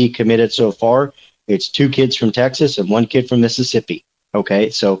decommitted so far, it's 2 kids from Texas and 1 kid from Mississippi. Okay,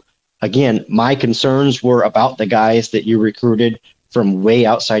 so again, my concerns were about the guys that you recruited from way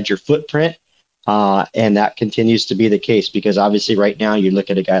outside your footprint, and that continues to be the case because obviously right now you look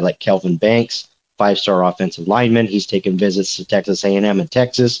at a guy like Kelvin Banks, 5-star offensive lineman. He's taken visits to Texas A&M and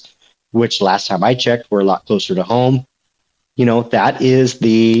Texas, which last time I checked were a lot closer to home. That is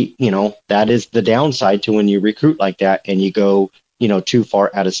the downside to when you recruit like that and you go, too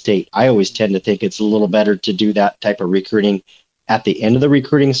far out of state. I always tend to think it's a little better to do that type of recruiting at the end of the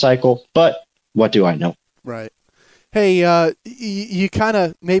recruiting cycle, but what do I know? Right. Hey, you kind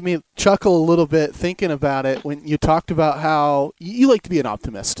of made me chuckle a little bit thinking about it when you talked about how you like to be an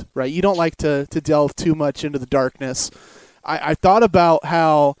optimist, right? You don't like to delve too much into the darkness. I thought about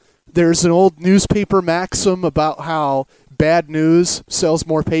how there's an old newspaper maxim about how bad news sells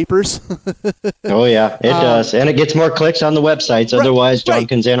more papers. Oh, yeah, it does. And it gets more clicks on the websites. Otherwise, John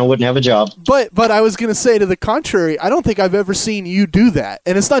Canzano wouldn't have a job. But I was going to say to the contrary, I don't think I've ever seen you do that.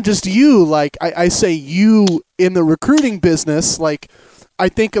 And it's not just you. Like, I say you in the recruiting business. Like, I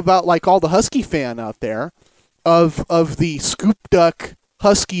think about, like, all the Husky fan out there of the Scoop Duck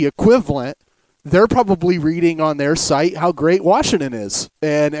Husky equivalent they're probably reading on their site how great Washington is.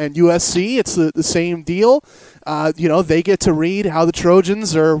 And USC, it's the same deal. They get to read how the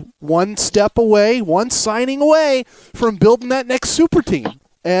Trojans are one step away, one signing away from building that next super team.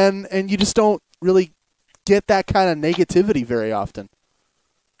 And you just don't really get that kind of negativity very often.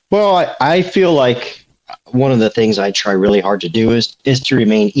 Well, I feel like one of the things I try really hard to do is to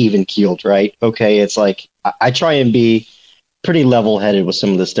remain even keeled, right? Okay, it's like I try and be pretty level-headed with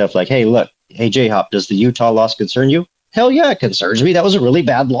some of the stuff like, hey, look, hey, J-Hop, does the Utah loss concern you? Hell yeah, it concerns me. That was a really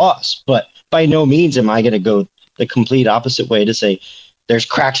bad loss. But by no means am I going to go the complete opposite way to say there's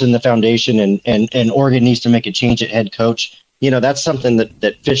cracks in the foundation and Oregon needs to make a change at head coach. That's something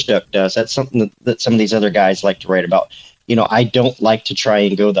that Fish Duck does. That's something that some of these other guys like to write about. I don't like to try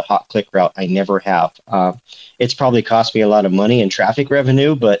and go the hot click route. I never have. It's probably cost me a lot of money and traffic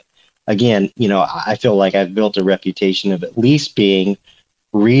revenue, but again, I feel like I've built a reputation of at least being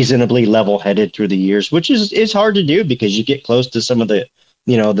reasonably level-headed through the years, which is hard to do because you get close to some of the,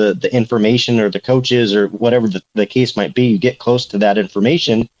 the information or the coaches or whatever the case might be. You get close to that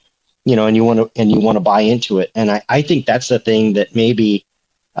information, and you want to buy into it. And I think that's the thing that maybe,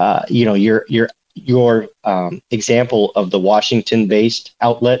 your example of the Washington-based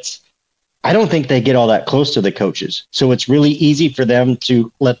outlets, I don't think they get all that close to the coaches. So it's really easy for them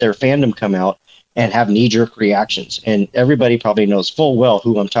to let their fandom come out and have knee-jerk reactions. And everybody probably knows full well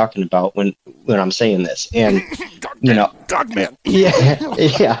who I'm talking about when I'm saying this. And, Dogman.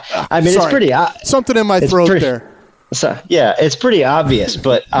 Yeah. I mean, Sorry. it's pretty... Something in my throat there. So, yeah, it's pretty obvious.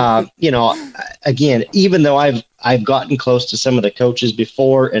 But, again, even though I've gotten close to some of the coaches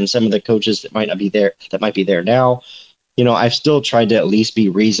before and some of the coaches that might be there now, I've still tried to at least be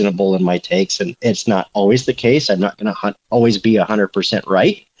reasonable in my takes. And it's not always the case. I'm not going to always be 100%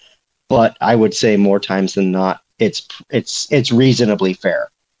 right. But I would say more times than not, it's reasonably fair.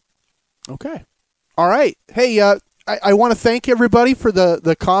 Okay. All right. Hey, I want to thank everybody for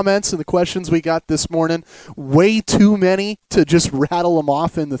the comments and the questions we got this morning. Way too many to just rattle them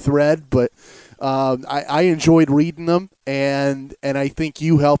off in the thread, but I enjoyed reading them, and I think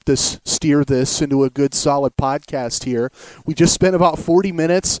you helped us steer this into a good, solid podcast here. We just spent about 40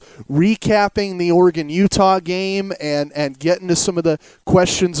 minutes recapping the Oregon-Utah game and getting to some of the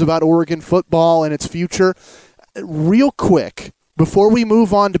questions about Oregon football and its future. Real quick, before we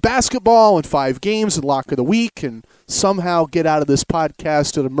move on to basketball and 5 games and Lock of the Week and somehow get out of this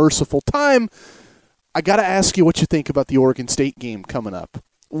podcast at a merciful time, I got to ask you what you think about the Oregon State game coming up.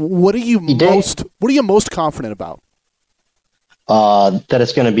 What are you most confident about? That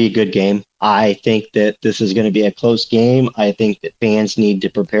it's going to be a good game. I think that this is going to be a close game. I think that fans need to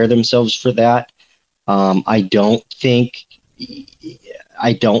prepare themselves for that. I don't think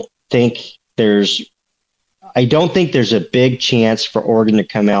there's a big chance for Oregon to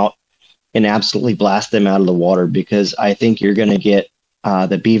come out and absolutely blast them out of the water, because I think you're going to get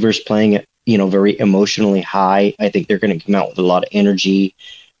the Beavers playing it, very emotionally high. I think they're going to come out with a lot of energy.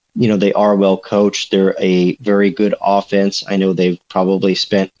 They are well coached. They're a very good offense. I know they've probably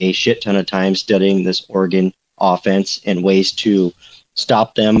spent a shit ton of time studying this Oregon offense and ways to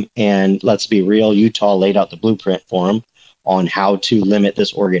stop them. And let's be real, Utah laid out the blueprint for them on how to limit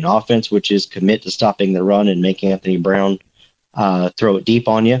this Oregon offense, which is commit to stopping the run and make Anthony Brown throw it deep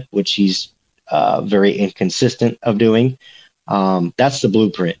on you, which he's very inconsistent of doing. That's the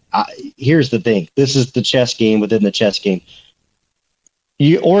blueprint. Here's the thing. This is the chess game within the chess game.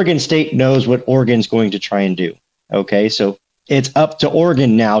 Oregon State knows what Oregon's going to try and do. Okay, so it's up to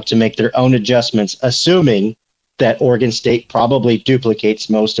Oregon now to make their own adjustments, assuming that Oregon State probably duplicates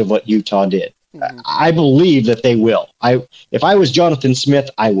most of what Utah did. Mm-hmm. I believe that they will. If I was Jonathan Smith,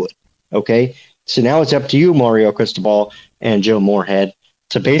 I would. Okay, so now it's up to you, Mario Cristobal and Joe Moorhead,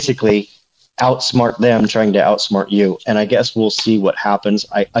 to basically outsmart them trying to outsmart you. And I guess we'll see what happens.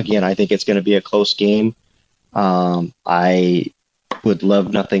 I think it's going to be a close game. I would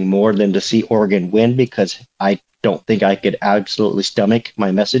love nothing more than to see Oregon win, because I don't think I could absolutely stomach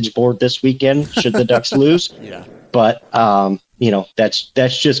my message board this weekend should the Ducks lose. Yeah. But, that's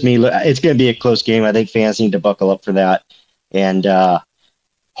just me. It's going to be a close game. I think fans need to buckle up for that. And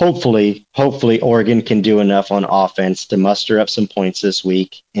hopefully Oregon can do enough on offense to muster up some points this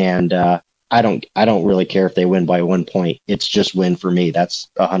week. And I don't really care if they win by 1 point. It's just win for me. That's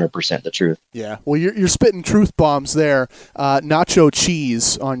 100% the truth. Yeah. Well, you're spitting truth bombs there. Nacho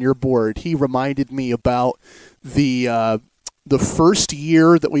Cheese on your board, he reminded me about the first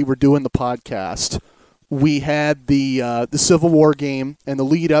year that we were doing the podcast. We had the Civil War game and the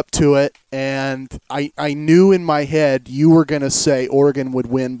lead up to it, and I knew in my head you were going to say Oregon would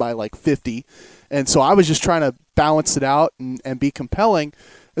win by like 50. And so I was just trying to balance it out and be compelling.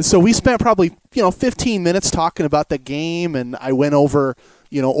 And so we spent probably 15 minutes talking about the game, and I went over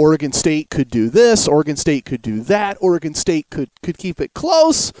Oregon State could do this, Oregon State could do that, Oregon State could keep it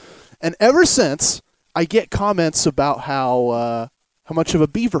close. And ever since, I get comments about how much of a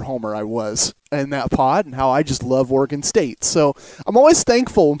Beaver homer I was in that pod and how I just love Oregon State. So I'm always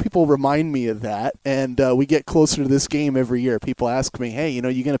thankful when people remind me of that, and we get closer to this game every year. People ask me, hey, you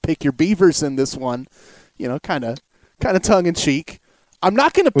going to pick your Beavers in this one? Kind of tongue-in-cheek. I'm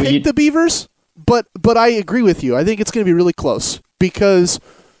not going to pick the Beavers, but I agree with you. I think it's going to be really close because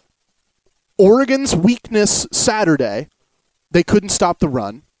Oregon's weakness Saturday, they couldn't stop the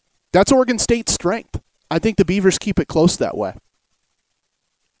run. That's Oregon State's strength. I think the Beavers keep it close that way.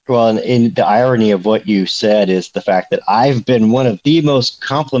 Well, and the irony of what you said is the fact that I've been one of the most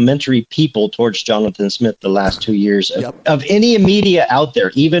complimentary people towards Jonathan Smith the last 2 years of any media out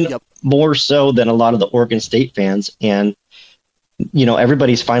there, even more so than a lot of the Oregon State fans. And,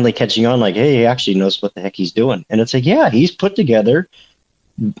 everybody's finally catching on like, hey, he actually knows what the heck he's doing. And it's like, yeah, he has put together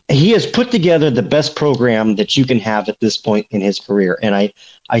the best program that you can have at this point in his career. And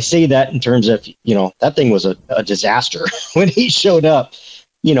I say that in terms of, that thing was a disaster when he showed up.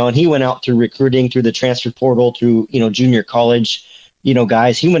 And he went out through recruiting, through the transfer portal, through, junior college,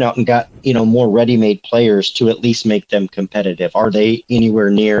 guys. He went out and got, more ready-made players to at least make them competitive. Are they anywhere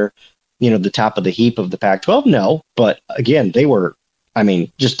near, the top of the heap of the Pac-12? No. But again, they were,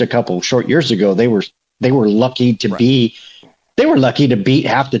 just a couple short years ago, they were lucky to beat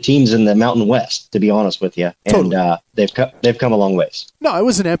half the teams in the Mountain West, to be honest with you. And they've come a long ways. No, it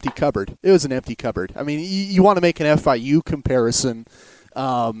was an empty cupboard. You want to make an FIU comparison.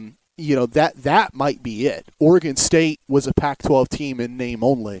 That might be it. Oregon State was a Pac-12 team in name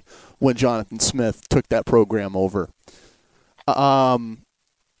only when Jonathan Smith took that program over.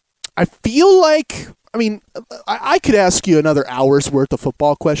 I feel like, I could ask you another hour's worth of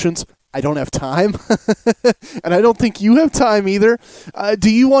football questions. I don't have time, and I don't think you have time either. Do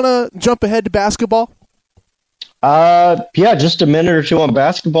you want to jump ahead to basketball? Yeah, just a minute or two on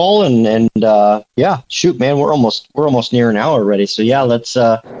basketball, and shoot, man, we're almost near an hour already. So yeah, let's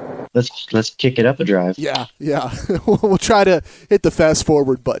kick it up a drive. Yeah. We'll try to hit the fast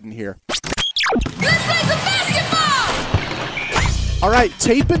forward button here. Let's play some basketball! All right,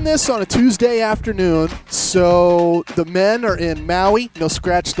 taping this on a Tuesday afternoon. So the men are in Maui. No,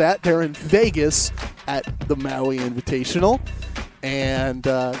 scratch that. They're in Vegas at the Maui Invitational. And,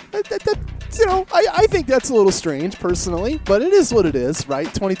 I think that's a little strange, personally. But it is what it is, right?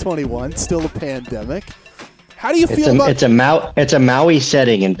 2021, still a pandemic. How do you feel about it? It's a Maui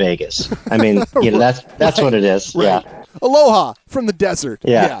setting in Vegas. That's right, what it is. Right. Yeah. Aloha from the desert.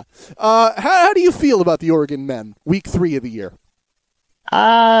 Yeah. How do you feel about the Oregon men, week 3 of the year?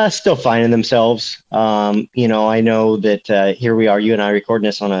 Still finding themselves. I know that here we are, you and I recording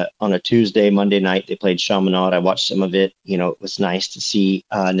this on a Tuesday, Monday night. They played Chaminade. I watched some of it. It was nice to see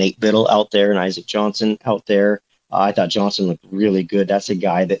Nate Biddle out there and Isaac Johnson out there. I thought Johnson looked really good. That's a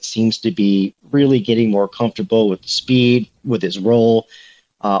guy that seems to be really getting more comfortable with the speed, with his role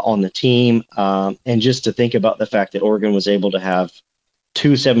on the team. And just to think about the fact that Oregon was able to have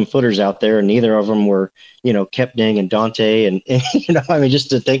 2 7-footers out there, and neither of them were, Kepning and Dante. And just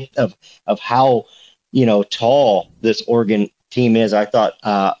to think of how, tall this Oregon team is. I thought,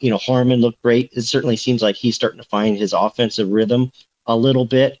 Harmon looked great. It certainly seems like he's starting to find his offensive rhythm a little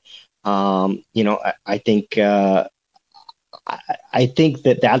bit. I think that's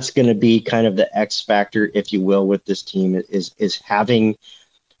going to be kind of the X factor, if you will, with this team is having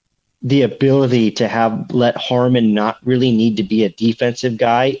the ability to let Harmon not really need to be a defensive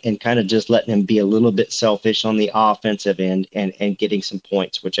guy and kind of just letting him be a little bit selfish on the offensive end and getting some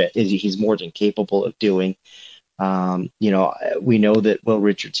points, which he's more than capable of doing. We know that Will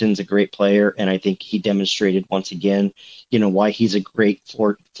Richardson's a great player, and I think he demonstrated once again, why he's a great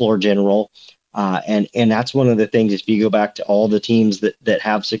floor general. And that's one of the things, if you go back to all the teams that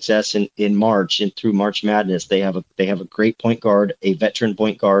have success in March and through March Madness, they have a great point guard, a veteran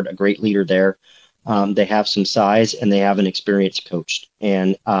point guard, a great leader there. They have some size and they have an experienced coach.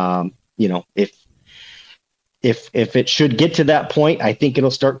 And, if it should get to that point, I think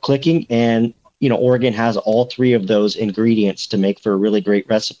it'll start clicking. And, Oregon has all 3 of those ingredients to make for a really great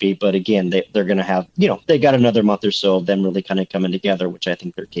recipe. But again, they're going to have, they got another month or so of them really kind of coming together, which I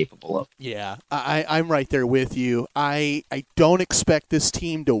think they're capable of. Yeah, I'm right there with you. I don't expect this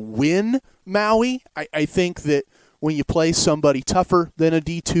team to win Maui. I think that when you play somebody tougher than a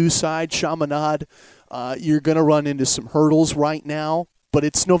D2 side, Chaminade, you're going to run into some hurdles right now. But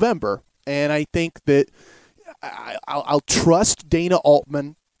it's November, and I think that I'll trust Dana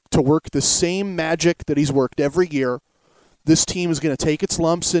Altman to work the same magic that he's worked every year, This team is going to take its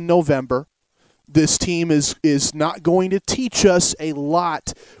lumps in November. This team is not going to teach us a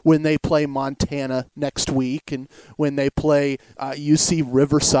lot when they play Montana next week and when they play UC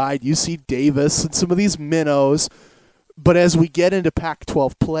Riverside, UC Davis, and some of these minnows. But as we get into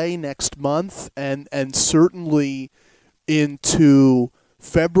Pac-12 play next month and certainly into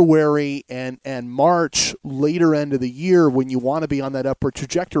February and March, later end of the year, when you want to be on that upward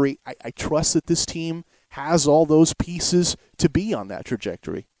trajectory, I trust that this team has all those pieces to be on that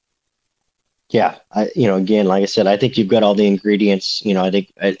trajectory. Yeah, again, like I said, I think you've got all the ingredients. I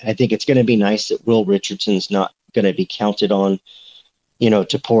think it's going to be nice that Will Richardson's not going to be counted on,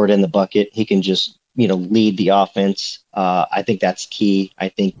 to pour it in the bucket. He can just, lead the offense. I think that's key. I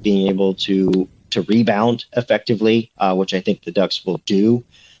think being able to rebound effectively, which I think the Ducks will do.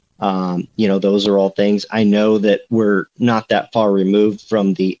 Those are all things. I know that we're not that far removed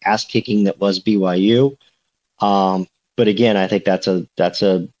from the ass kicking that was BYU. But again, I think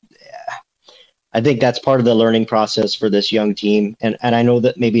I think that's part of the learning process for this young team. And I know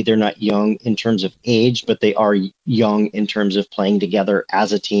that maybe they're not young in terms of age, but they are young in terms of playing together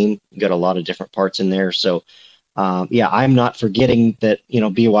as a team. You got a lot of different parts in there. So, I'm not forgetting that,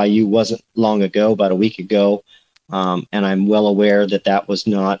 BYU wasn't long ago, about a week ago. And I'm well aware that was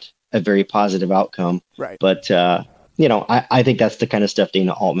not a very positive outcome. Right. But, I think that's the kind of stuff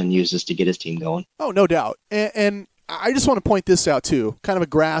Dana Altman uses to get his team going. Oh, no doubt. And I just want to point this out, too. Kind of a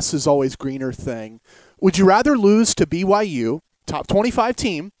grass is always greener thing. Would you rather lose to BYU, top 25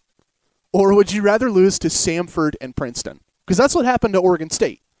 team, or would you rather lose to Samford and Princeton? Because that's what happened to Oregon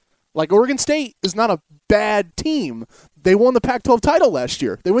State. Like, Oregon State is not a bad team. They won the Pac-12 title last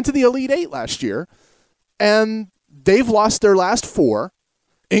year. They went to the Elite Eight last year, and they've lost their last 4,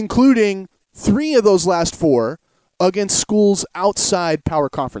 including 3 of those last 4 against schools outside power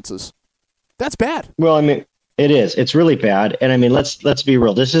conferences. That's bad. Well, it is. It's really bad. And let's be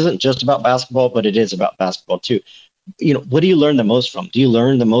real. This isn't just about basketball, but it is about basketball too. What do you learn the most from? Do you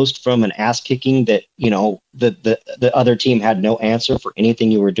learn the most from an ass kicking that, the other team had no answer for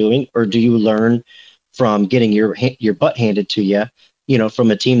anything you were doing? Or do you learn from getting your butt handed to you,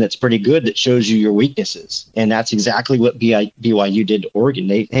 from a team that's pretty good that shows you your weaknesses? And that's exactly what BYU did to Oregon.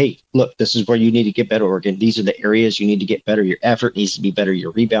 Hey, look, this is where you need to get better, Oregon. These are the areas you need to get better. Your effort needs to be better.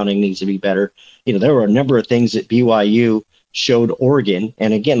 Your rebounding needs to be better. There were a number of things that BYU showed Oregon.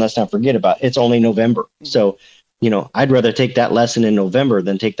 And again, let's not forget it's only November. So, I'd rather take that lesson in November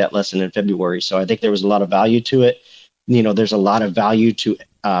than take that lesson in February. So I think there was a lot of value to it. There's a lot of value to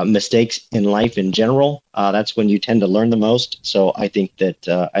mistakes in life in general. That's when you tend to learn the most. So I think that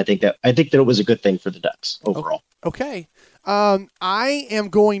it was a good thing for the Ducks overall. Okay. I am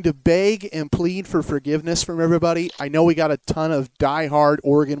going to beg and plead for forgiveness from everybody. I know we got a ton of diehard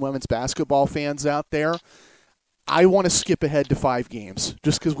Oregon women's basketball fans out there. I want to skip ahead to 5 games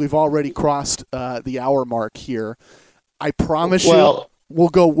just because we've already crossed the hour mark here. I promise you we'll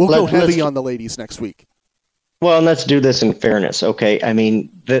go heavy on the ladies next week. Well, and let's do this in fairness, okay?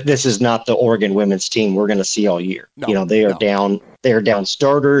 This is not the Oregon women's team we're going to see all year. No, they are down. They are down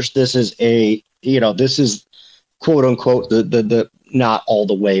starters. This is this is quote unquote the not all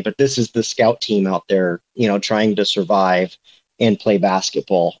the way, but this is the scout team out there, trying to survive and play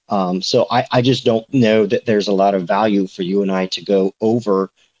basketball. So I just don't know that there's a lot of value for you and I to go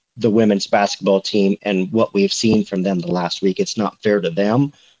over the women's basketball team and what we've seen from them the last week. It's not fair to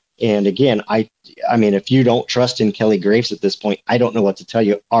them. And again, I mean, if you don't trust in Kelly Graves at this point, I don't know what to tell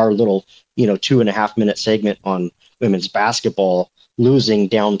you. Our little, 2.5 minute segment on women's basketball, losing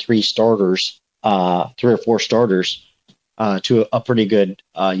down 3 or 4 starters to a pretty good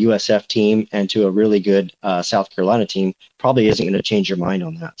USF team and to a really good South Carolina team probably isn't going to change your mind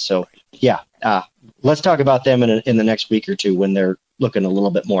on that. So yeah, let's talk about them in the next week or two when they're looking a little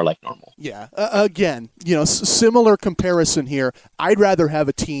bit more like normal. Yeah. Again, similar comparison here. I'd rather have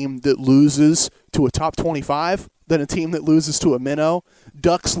a team that loses to a top 25 than a team that loses to a minnow.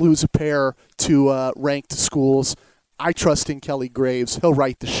 Ducks lose a pair to ranked schools. I trust in Kelly Graves. He'll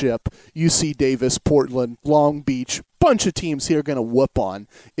right the ship. UC Davis, Portland, Long Beach, bunch of teams here are going to whoop on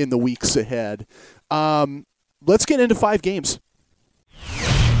in the weeks ahead. Let's get into 5 games.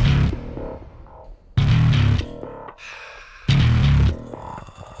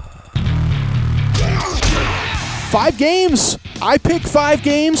 Five games. I pick 5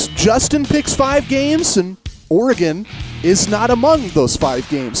 games. Justin picks 5 games, and Oregon is not among those 5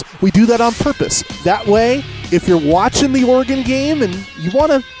 games. We do that on purpose. That way, if you're watching the Oregon game and you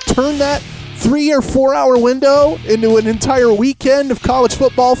want to turn that 3 or 4 hour window into an entire weekend of college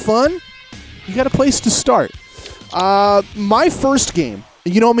football fun, you got a place to start. My first game,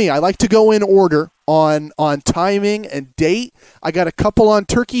 you know me, I like to go in order on timing and date. I got a couple on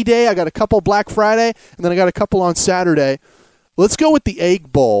Turkey Day. I got a couple Black Friday, and then I got a couple on Saturday. Let's go with the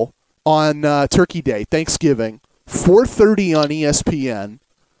Egg Bowl on Turkey Day, Thanksgiving, 4:30 on ESPN.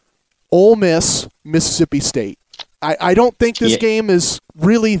 Ole Miss, Mississippi State. I don't think this game is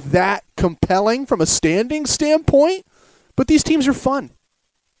really that compelling from a standing standpoint, but these teams are fun.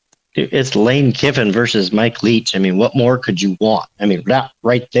 It's Lane Kiffin versus Mike Leach. I mean, what more could you want? I mean, that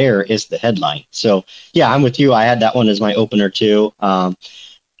right there is the headline. So, yeah, I'm with you. I had that one as my opener, too. I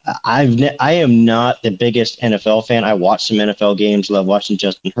am not the biggest NFL fan. I watch some NFL games, love watching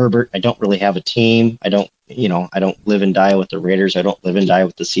Justin Herbert. I don't really have a team. I don't live and die with the Raiders. I don't live and die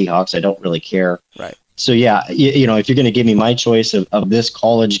with the Seahawks. I don't really care. Right. So, yeah, if you're going to give me my choice of this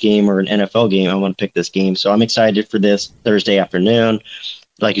college game or an NFL game, I want to pick this game. So I'm excited for this Thursday afternoon.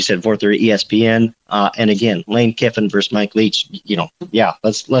 Like you said, 4:30 ESPN. And again, Lane Kiffin versus Mike Leach.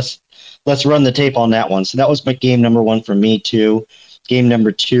 Let's run the tape on that one. So that was my game number one for me, too. Game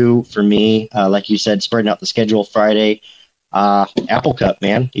number two for me, like you said, spreading out the schedule Friday. Apple Cup,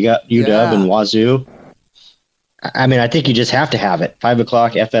 man. You got UW and Wazoo. I mean, I think you just have to have it. 5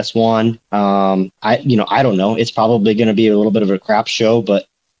 o'clock, FS1. I don't know. It's probably going to be a little bit of a crap show, but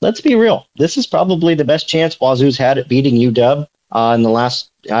let's be real. This is probably the best chance Wazoo's had at beating UW in the last,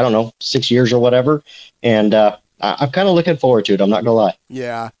 6 years or whatever. And I'm kind of looking forward to it. I'm not going to lie.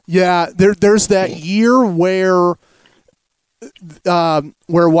 Yeah. There's that year where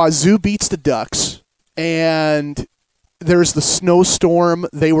Wazoo beats the Ducks, and there's the snowstorm.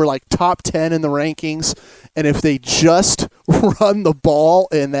 They were like top 10 in the rankings, and if they just run the ball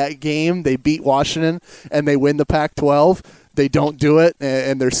in that game, they beat Washington and they win the Pac-12. They don't do it,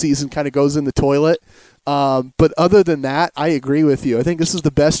 and their season kind of goes in the toilet. But other than that, I agree with you. I think this is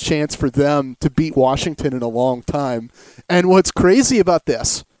the best chance for them to beat Washington in a long time. And what's crazy about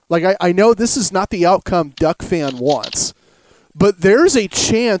this, like I know this is not the outcome Duck fan wants, but there's a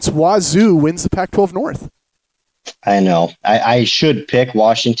chance Wazoo wins the Pac-12 North. I know. I should pick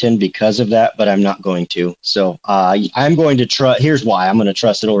Washington because of that, but I'm not going to. So I'm going to trust. Here's why. I'm going to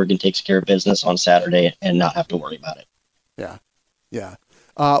trust that Oregon takes care of business on Saturday and not have to worry about it. Yeah.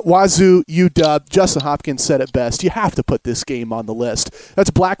 Wazoo, UW, Justin Hopkins said it best. You have to put this game on the list.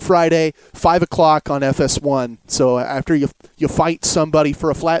 That's Black Friday, 5 o'clock on FS1. So after you fight somebody for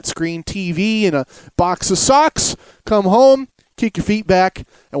a flat screen TV and a box of socks, come home, kick your feet back,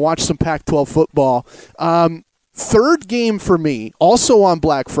 and watch some Pac-12 football. Third game for me, also on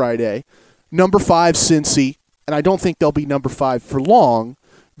Black Friday, number 5 Cincy, and I don't think they'll be number 5 for long,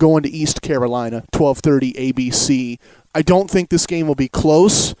 going to East Carolina, 12:30 ABC. I don't think this game will be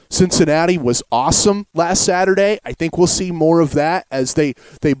close. Cincinnati was awesome last Saturday. I think we'll see more of that as they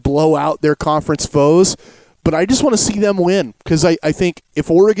blow out their conference foes. But I just want to see them win because I think if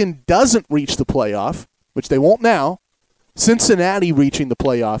Oregon doesn't reach the playoff, which they won't now, Cincinnati reaching the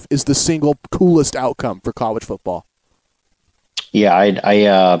playoff is the single coolest outcome for college football. Yeah, I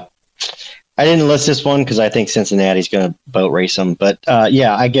didn't list this one because I think Cincinnati's going to boat race them. But,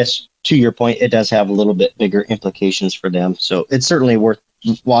 I guess to your point, it does have a little bit bigger implications for them. So it's certainly worth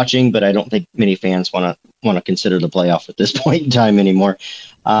watching, but I don't think many fans want to consider the playoff at this point in time anymore.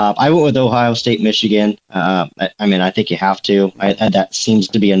 I went with Ohio State, Michigan. I think you have to. That seems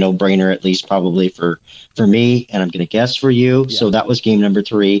to be a no-brainer, at least probably for me, and I'm going to guess for you. Yeah. So that was game number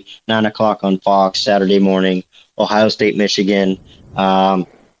 3, 9 o'clock on Fox, Saturday morning, Ohio State, Michigan.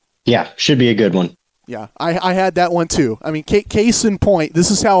 Should be a good one. Yeah, I had that one too. I mean, case in point,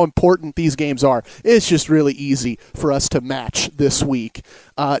 this is how important these games are. It's just really easy for us to match this week.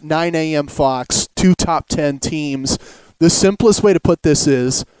 9 a.m. Fox, 2 top 10 teams. The simplest way to put this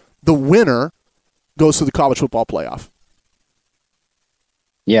is the winner goes to the college football playoff.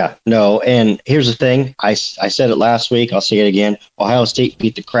 Yeah, no, and here's the thing. I said it last week. I'll say it again. Ohio State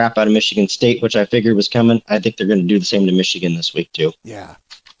beat the crap out of Michigan State, which I figured was coming. I think they're going to do the same to Michigan this week too. Yeah.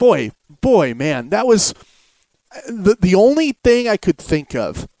 Boy, man, that was the only thing I could think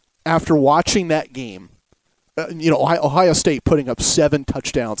of after watching that game. Ohio State putting up 7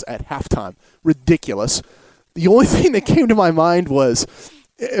 touchdowns at halftime. Ridiculous. The only thing that came to my mind was,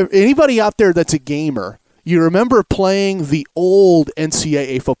 anybody out there that's a gamer, you remember playing the old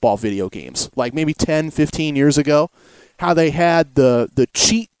NCAA football video games, like maybe 10, 15 years ago, how they had the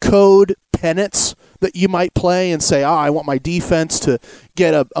cheat code pennants that you might play and say, I want my defense to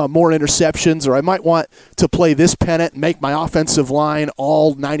get more interceptions, or I might want to play this pennant and make my offensive line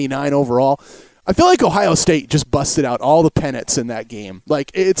all 99 overall. I feel like Ohio State just busted out all the pennants in that game.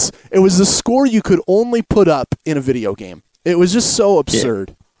 Like it was the score you could only put up in a video game. It was just so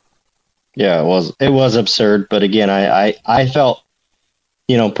absurd. Yeah, it was absurd. But again, I felt,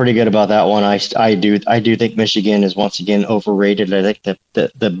 pretty good about that one. I do think Michigan is once again overrated. I think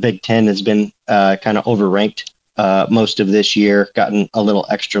that the Big Ten has been kind of overranked most of this year, gotten a little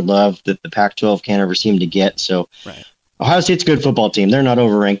extra love that the Pac-12 can't ever seem to get. So Right. Ohio State's a good football team. They're not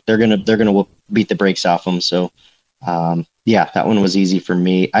overranked. They're gonna beat the brakes off them. So that one was easy for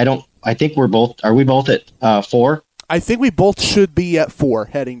me. I think are we both at 4? I think we both should be at 4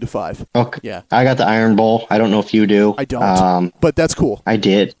 heading to 5. Okay. Yeah. I got the Iron Bowl. I don't know if you do. I don't, but that's cool. I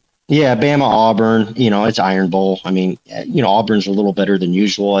did. Yeah, Bama, Auburn, it's Iron Bowl. I mean, Auburn's a little better than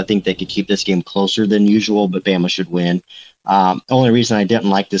usual. I think they could keep this game closer than usual, but Bama should win. The only reason I didn't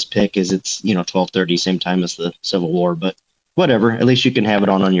like this pick is it's, 12:30, same time as the Civil War, but whatever. At least you can have it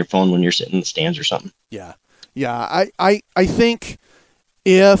on your phone when you're sitting in the stands or something. Yeah. Yeah. I think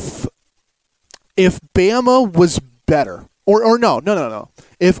if Bama was better, or no.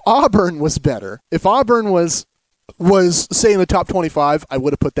 If Auburn was better, if Auburn was say in the top 25, I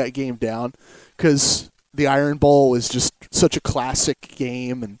would have put that game down because the Iron Bowl is just such a classic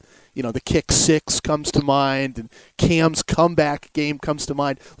game, and the kick 6 comes to mind, and Cam's comeback game comes to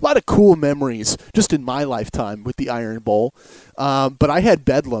mind. A lot of cool memories just in my lifetime with the Iron Bowl. But I had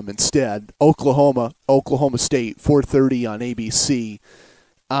Bedlam instead. Oklahoma State, 4:30 on ABC.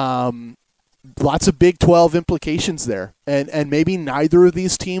 Lots of Big 12 implications there, and maybe neither of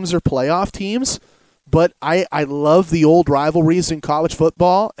these teams are playoff teams. But I love the old rivalries in college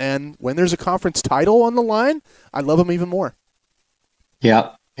football, and when there's a conference title on the line, I love them even more. Yeah,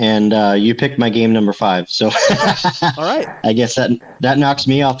 and you picked my game number 5, so all right. I guess that knocks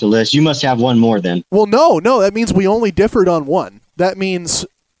me off the list. You must have one more then. Well, no, that means we only differed on one. That means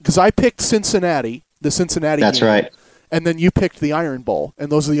because I picked Cincinnati, the Cincinnati That's game, right. and then you picked the Iron Bowl, and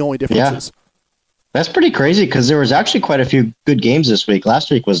those are the only differences. Yeah. That's pretty crazy because there was actually quite a few good games this week.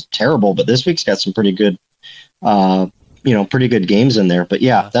 Last week was terrible, but this week's got some pretty good, pretty good games in there. But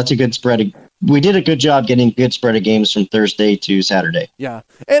yeah, that's a good spread. We did a good job getting a good spread of games from Thursday to Saturday. Yeah,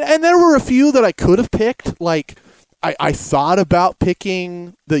 and there were a few that I could have picked. Like I thought about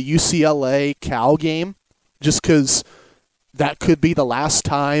picking the UCLA Cal game just because that could be the last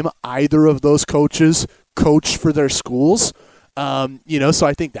time either of those coaches coach for their schools. So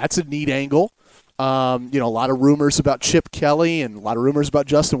I think that's a neat angle. A lot of rumors about Chip Kelly and a lot of rumors about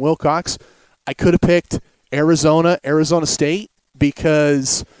Justin Wilcox. I could have picked Arizona State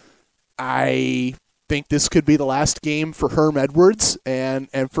because I think this could be the last game for Herm Edwards and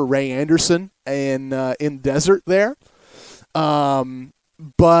for Ray Anderson in desert there.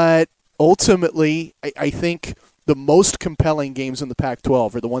 But ultimately, I think the most compelling games in the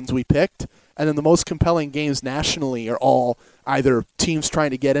Pac-12 are the ones we picked, and then the most compelling games nationally are all either teams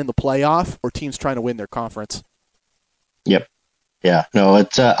trying to get in the playoff or teams trying to win their conference. Yep. Yeah. No,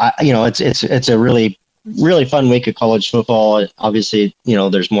 it's it's a really, really fun week of college football. Obviously,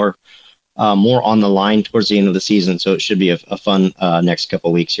 there's more on the line towards the end of the season, so it should be a fun next couple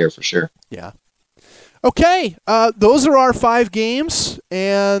of weeks here for sure. Yeah. Okay. Those are our 5 games,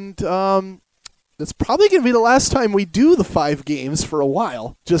 and that's probably going to be the last time we do the 5 games for a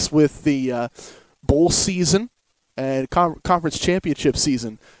while, just with the bowl season and conference championship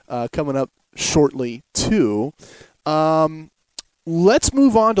season coming up shortly too. Let's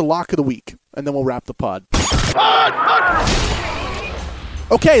move on to Lock of the Week, and then we'll wrap the pod.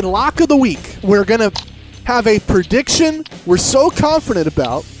 Okay, Lock of the Week. We're going to have a prediction we're so confident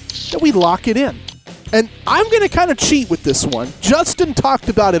about that we lock it in. And I'm going to kind of cheat with this one. Justin talked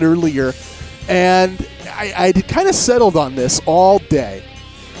about it earlier, and I kind of settled on this all day.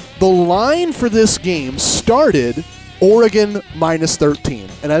 The line for this game started Oregon minus 13.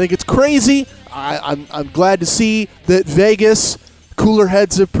 And I think it's crazy. I'm glad to see that Vegas, cooler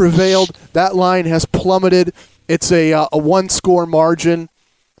heads have prevailed. That line has plummeted. It's a 1-score margin.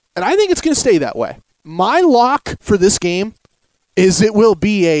 And I think it's going to stay that way. My lock for this game is it will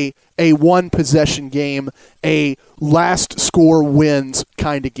be a one-possession game, a last score wins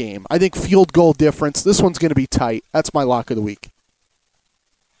kind of game. I think field goal difference. This one's going to be tight. That's my lock of the week.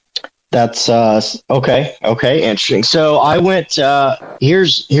 That's okay. Interesting. So I went.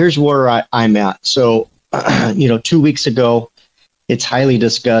 Here's where I'm at. So 2 weeks ago, it's highly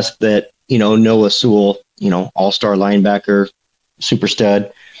discussed that Noah Sewell, all-star linebacker, super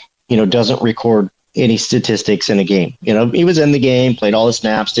stud, doesn't record any statistics in a game. He was in the game, played all the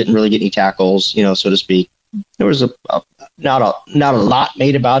snaps, didn't really get any tackles, so to speak. There was not a lot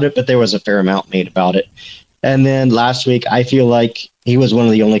made about it, but there was a fair amount made about it. And then last week, I feel like he was one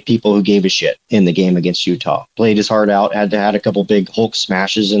of the only people who gave a shit in the game against Utah. Played his heart out, had a couple big Hulk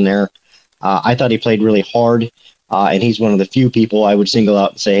smashes in there. I thought he played really hard, and he's one of the few people I would single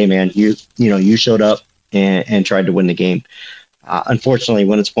out and say, hey, man, you showed up and tried to win the game. Unfortunately,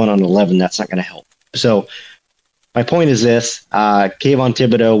 when it's 1-11, that's not going to help. So my point is this, Kayvon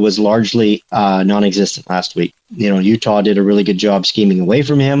Thibodeau was largely non-existent last week. Utah did a really good job scheming away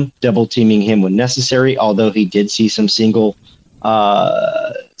from him, double teaming him when necessary, although he did see some single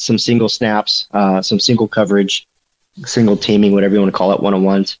snaps, some single coverage, single teaming, whatever you want to call it,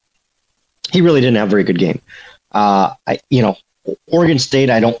 one-on-ones. He really didn't have a very good game. Oregon State,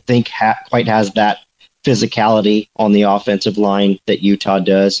 I don't think quite has that physicality on the offensive line that Utah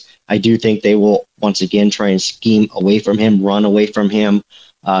does. I do think they will once again try and scheme away from him, run away from him,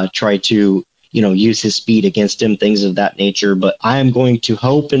 try to use his speed against him, things of that nature. But I am going to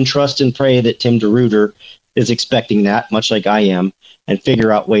hope and trust and pray that Tim DeRuyter is expecting that, much like I am, and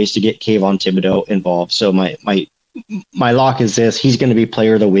figure out ways to get Kayvon Thibodeau involved. So my lock is this: he's going to be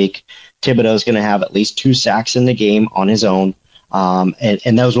player of the week. Thibodeau is going to have at least 2 sacks in the game on his own.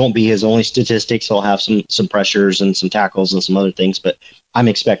 And those won't be his only statistics. He'll have some pressures and some tackles and some other things, but I'm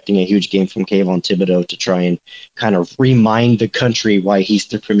expecting a huge game from Kayvon Thibodeau to try and kind of remind the country why he's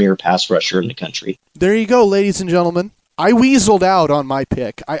the premier pass rusher in the country. There you go, ladies and gentlemen. I weaseled out on my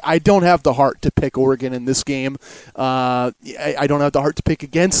pick. I don't have the heart to pick Oregon in this game. I don't have the heart to pick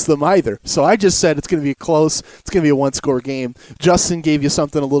against them either. So I just said it's going to be close. It's going to be a one-score game. Justin gave you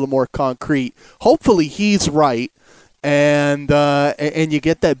something a little more concrete. Hopefully he's right, and you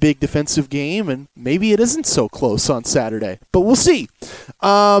get that big defensive game, and maybe it isn't so close on Saturday. But we'll see.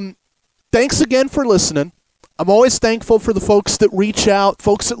 Thanks again for listening. I'm always thankful for the folks that reach out,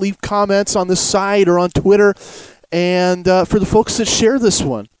 folks that leave comments on the site or on Twitter, and for the folks that share this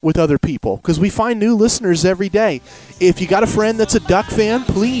one with other people, because we find new listeners every day. If you got a friend that's a Duck fan,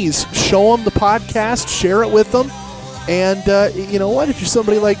 please show them the podcast, share it with them. And you know what? If you're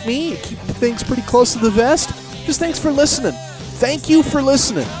somebody like me, you keep things pretty close to the vest, just thanks for listening. Thank you for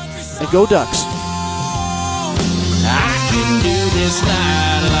listening. And go Ducks. I can do this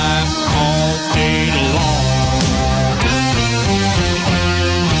now.